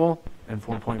capital renewal and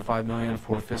 $4.5 million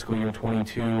for fiscal year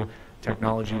 22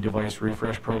 technology device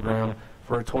refresh program,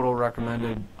 for a total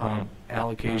recommended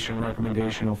allocation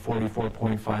recommendation of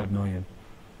 $44.5 million.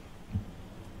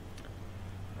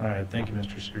 All right, thank you,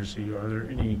 Mr. Searcy. Are there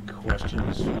any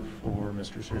questions for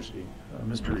Mr. Searcy?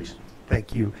 Mr. Reese.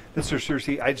 Thank you. Mr.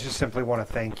 Searcy, I just simply want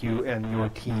to thank you and your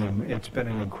team. It's been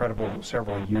an incredible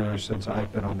several years since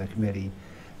I've been on the committee,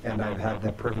 and I've had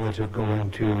the privilege of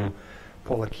going to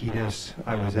Polakitas.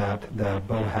 I was at the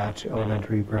Bow Hatch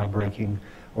Elementary groundbreaking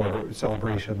or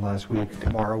celebration last week.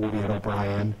 Tomorrow we'll be at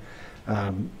O'Brien.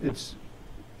 It's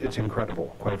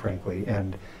incredible, quite frankly.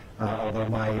 And although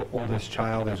my oldest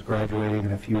child is graduating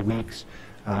in a few weeks,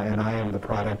 and I am the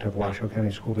product of Washoe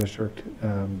County School District,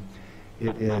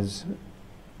 it is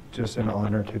just an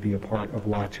honor to be a part of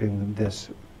watching this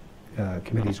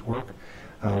committee's work,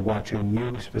 watching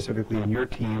you specifically and your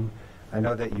team. I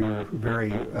know that you're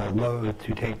very loath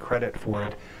to take credit for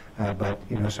it, but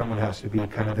you know, someone has to be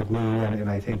kind of the glue, and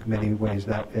I think many ways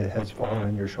that it has fallen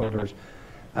on your shoulders.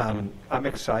 I'm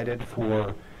excited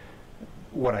for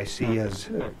what I see as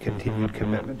continued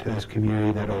commitment to this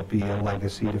community that'll be a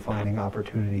legacy-defining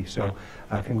opportunity. So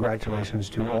congratulations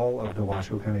to all of the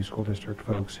Washoe County School District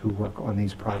folks who work on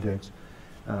these projects.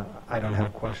 I don't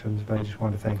have questions, but I just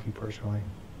want to thank you personally.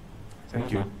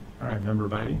 Thank you. All right, Member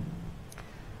Bidey.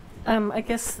 I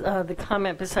guess the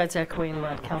comment, besides echoing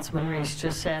what Councilman Reese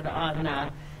just said,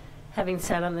 on having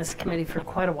sat on this committee for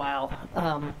quite a while,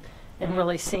 and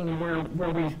really seeing where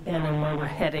we've been and where we're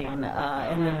heading,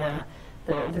 and then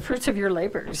the fruits of your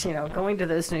labors, you know, going to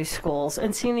those new schools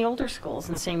and seeing the older schools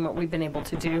and seeing what we've been able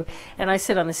to do. And I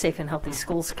sit on the Safe and Healthy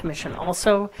Schools Commission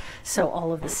also, so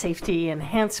all of the safety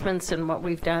enhancements and what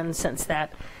we've done since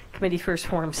that committee first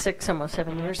formed almost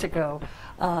 7 years ago,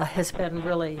 has been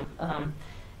really,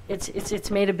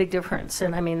 it's made a big difference.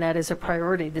 And I mean, that is a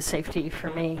priority. The safety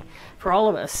for me, for all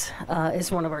of us,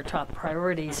 is one of our top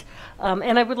priorities.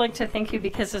 And I would like to thank you,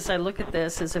 because as I look at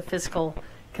this as a fiscal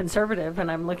conservative,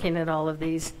 and I'm looking at all of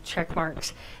these check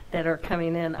marks that are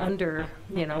coming in under,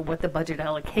 you know, what the budget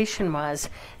allocation was,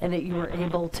 and that you were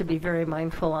able to be very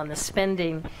mindful on the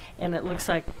spending, and it looks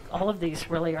like all of these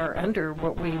really are under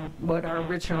what our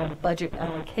original budget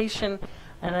allocation.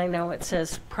 And I know it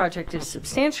says project is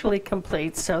substantially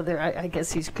complete, so there, I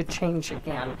guess these could change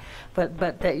again, but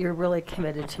that you're really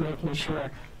committed to making sure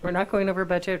we're not going over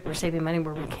budget, we're saving money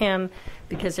where we can,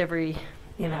 because every,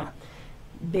 you know,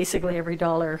 basically every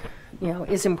dollar, you know,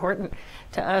 is important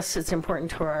to us. It's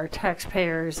important to our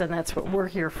taxpayers, and that's what we're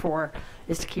here for,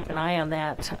 is to keep an eye on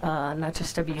that, not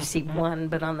just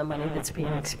WC1, but on the money that's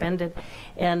being expended.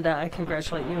 And I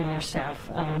congratulate you and your staff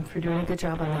for doing a good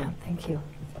job on that. Thank you.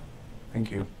 Thank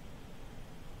you.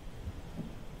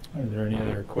 Are there any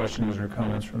other questions or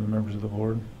comments from the members of the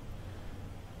board?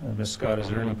 Ms. Scott, is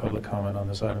there any public comment on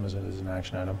this item as it is an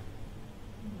action item?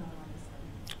 No, on this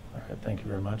item. All right, thank you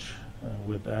very much.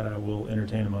 With that, I will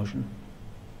entertain a motion.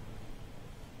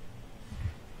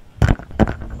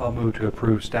 I'll move to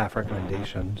approve staff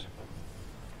recommendations.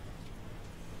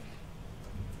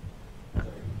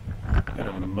 Got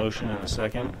a motion and a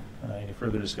second. Any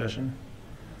further discussion?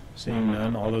 Seeing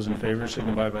none, all those in favor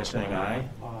signify by saying aye.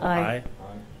 Aye.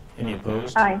 Any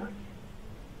opposed? Aye.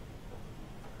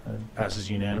 Passes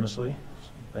unanimously.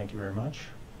 Thank you very much.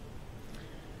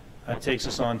 That takes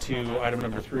us on to item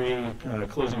number 3,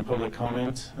 closing public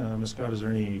comment. Ms. Scott, is there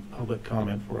any public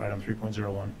comment for item 3.01? I'd just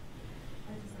like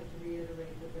to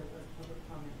reiterate that there was public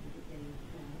comment at the beginning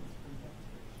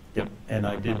of Yep, and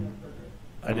I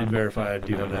did verify I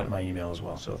do have that in my email as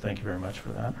well, so thank you very much for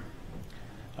that.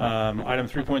 Item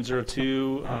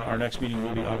 3.02, our next meeting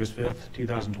will be August 5th,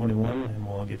 2021, and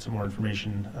we'll get some more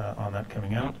information on that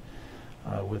coming out.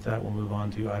 With that, we'll move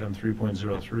on to item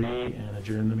 3.03 and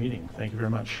adjourn the meeting. Thank you very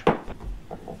much.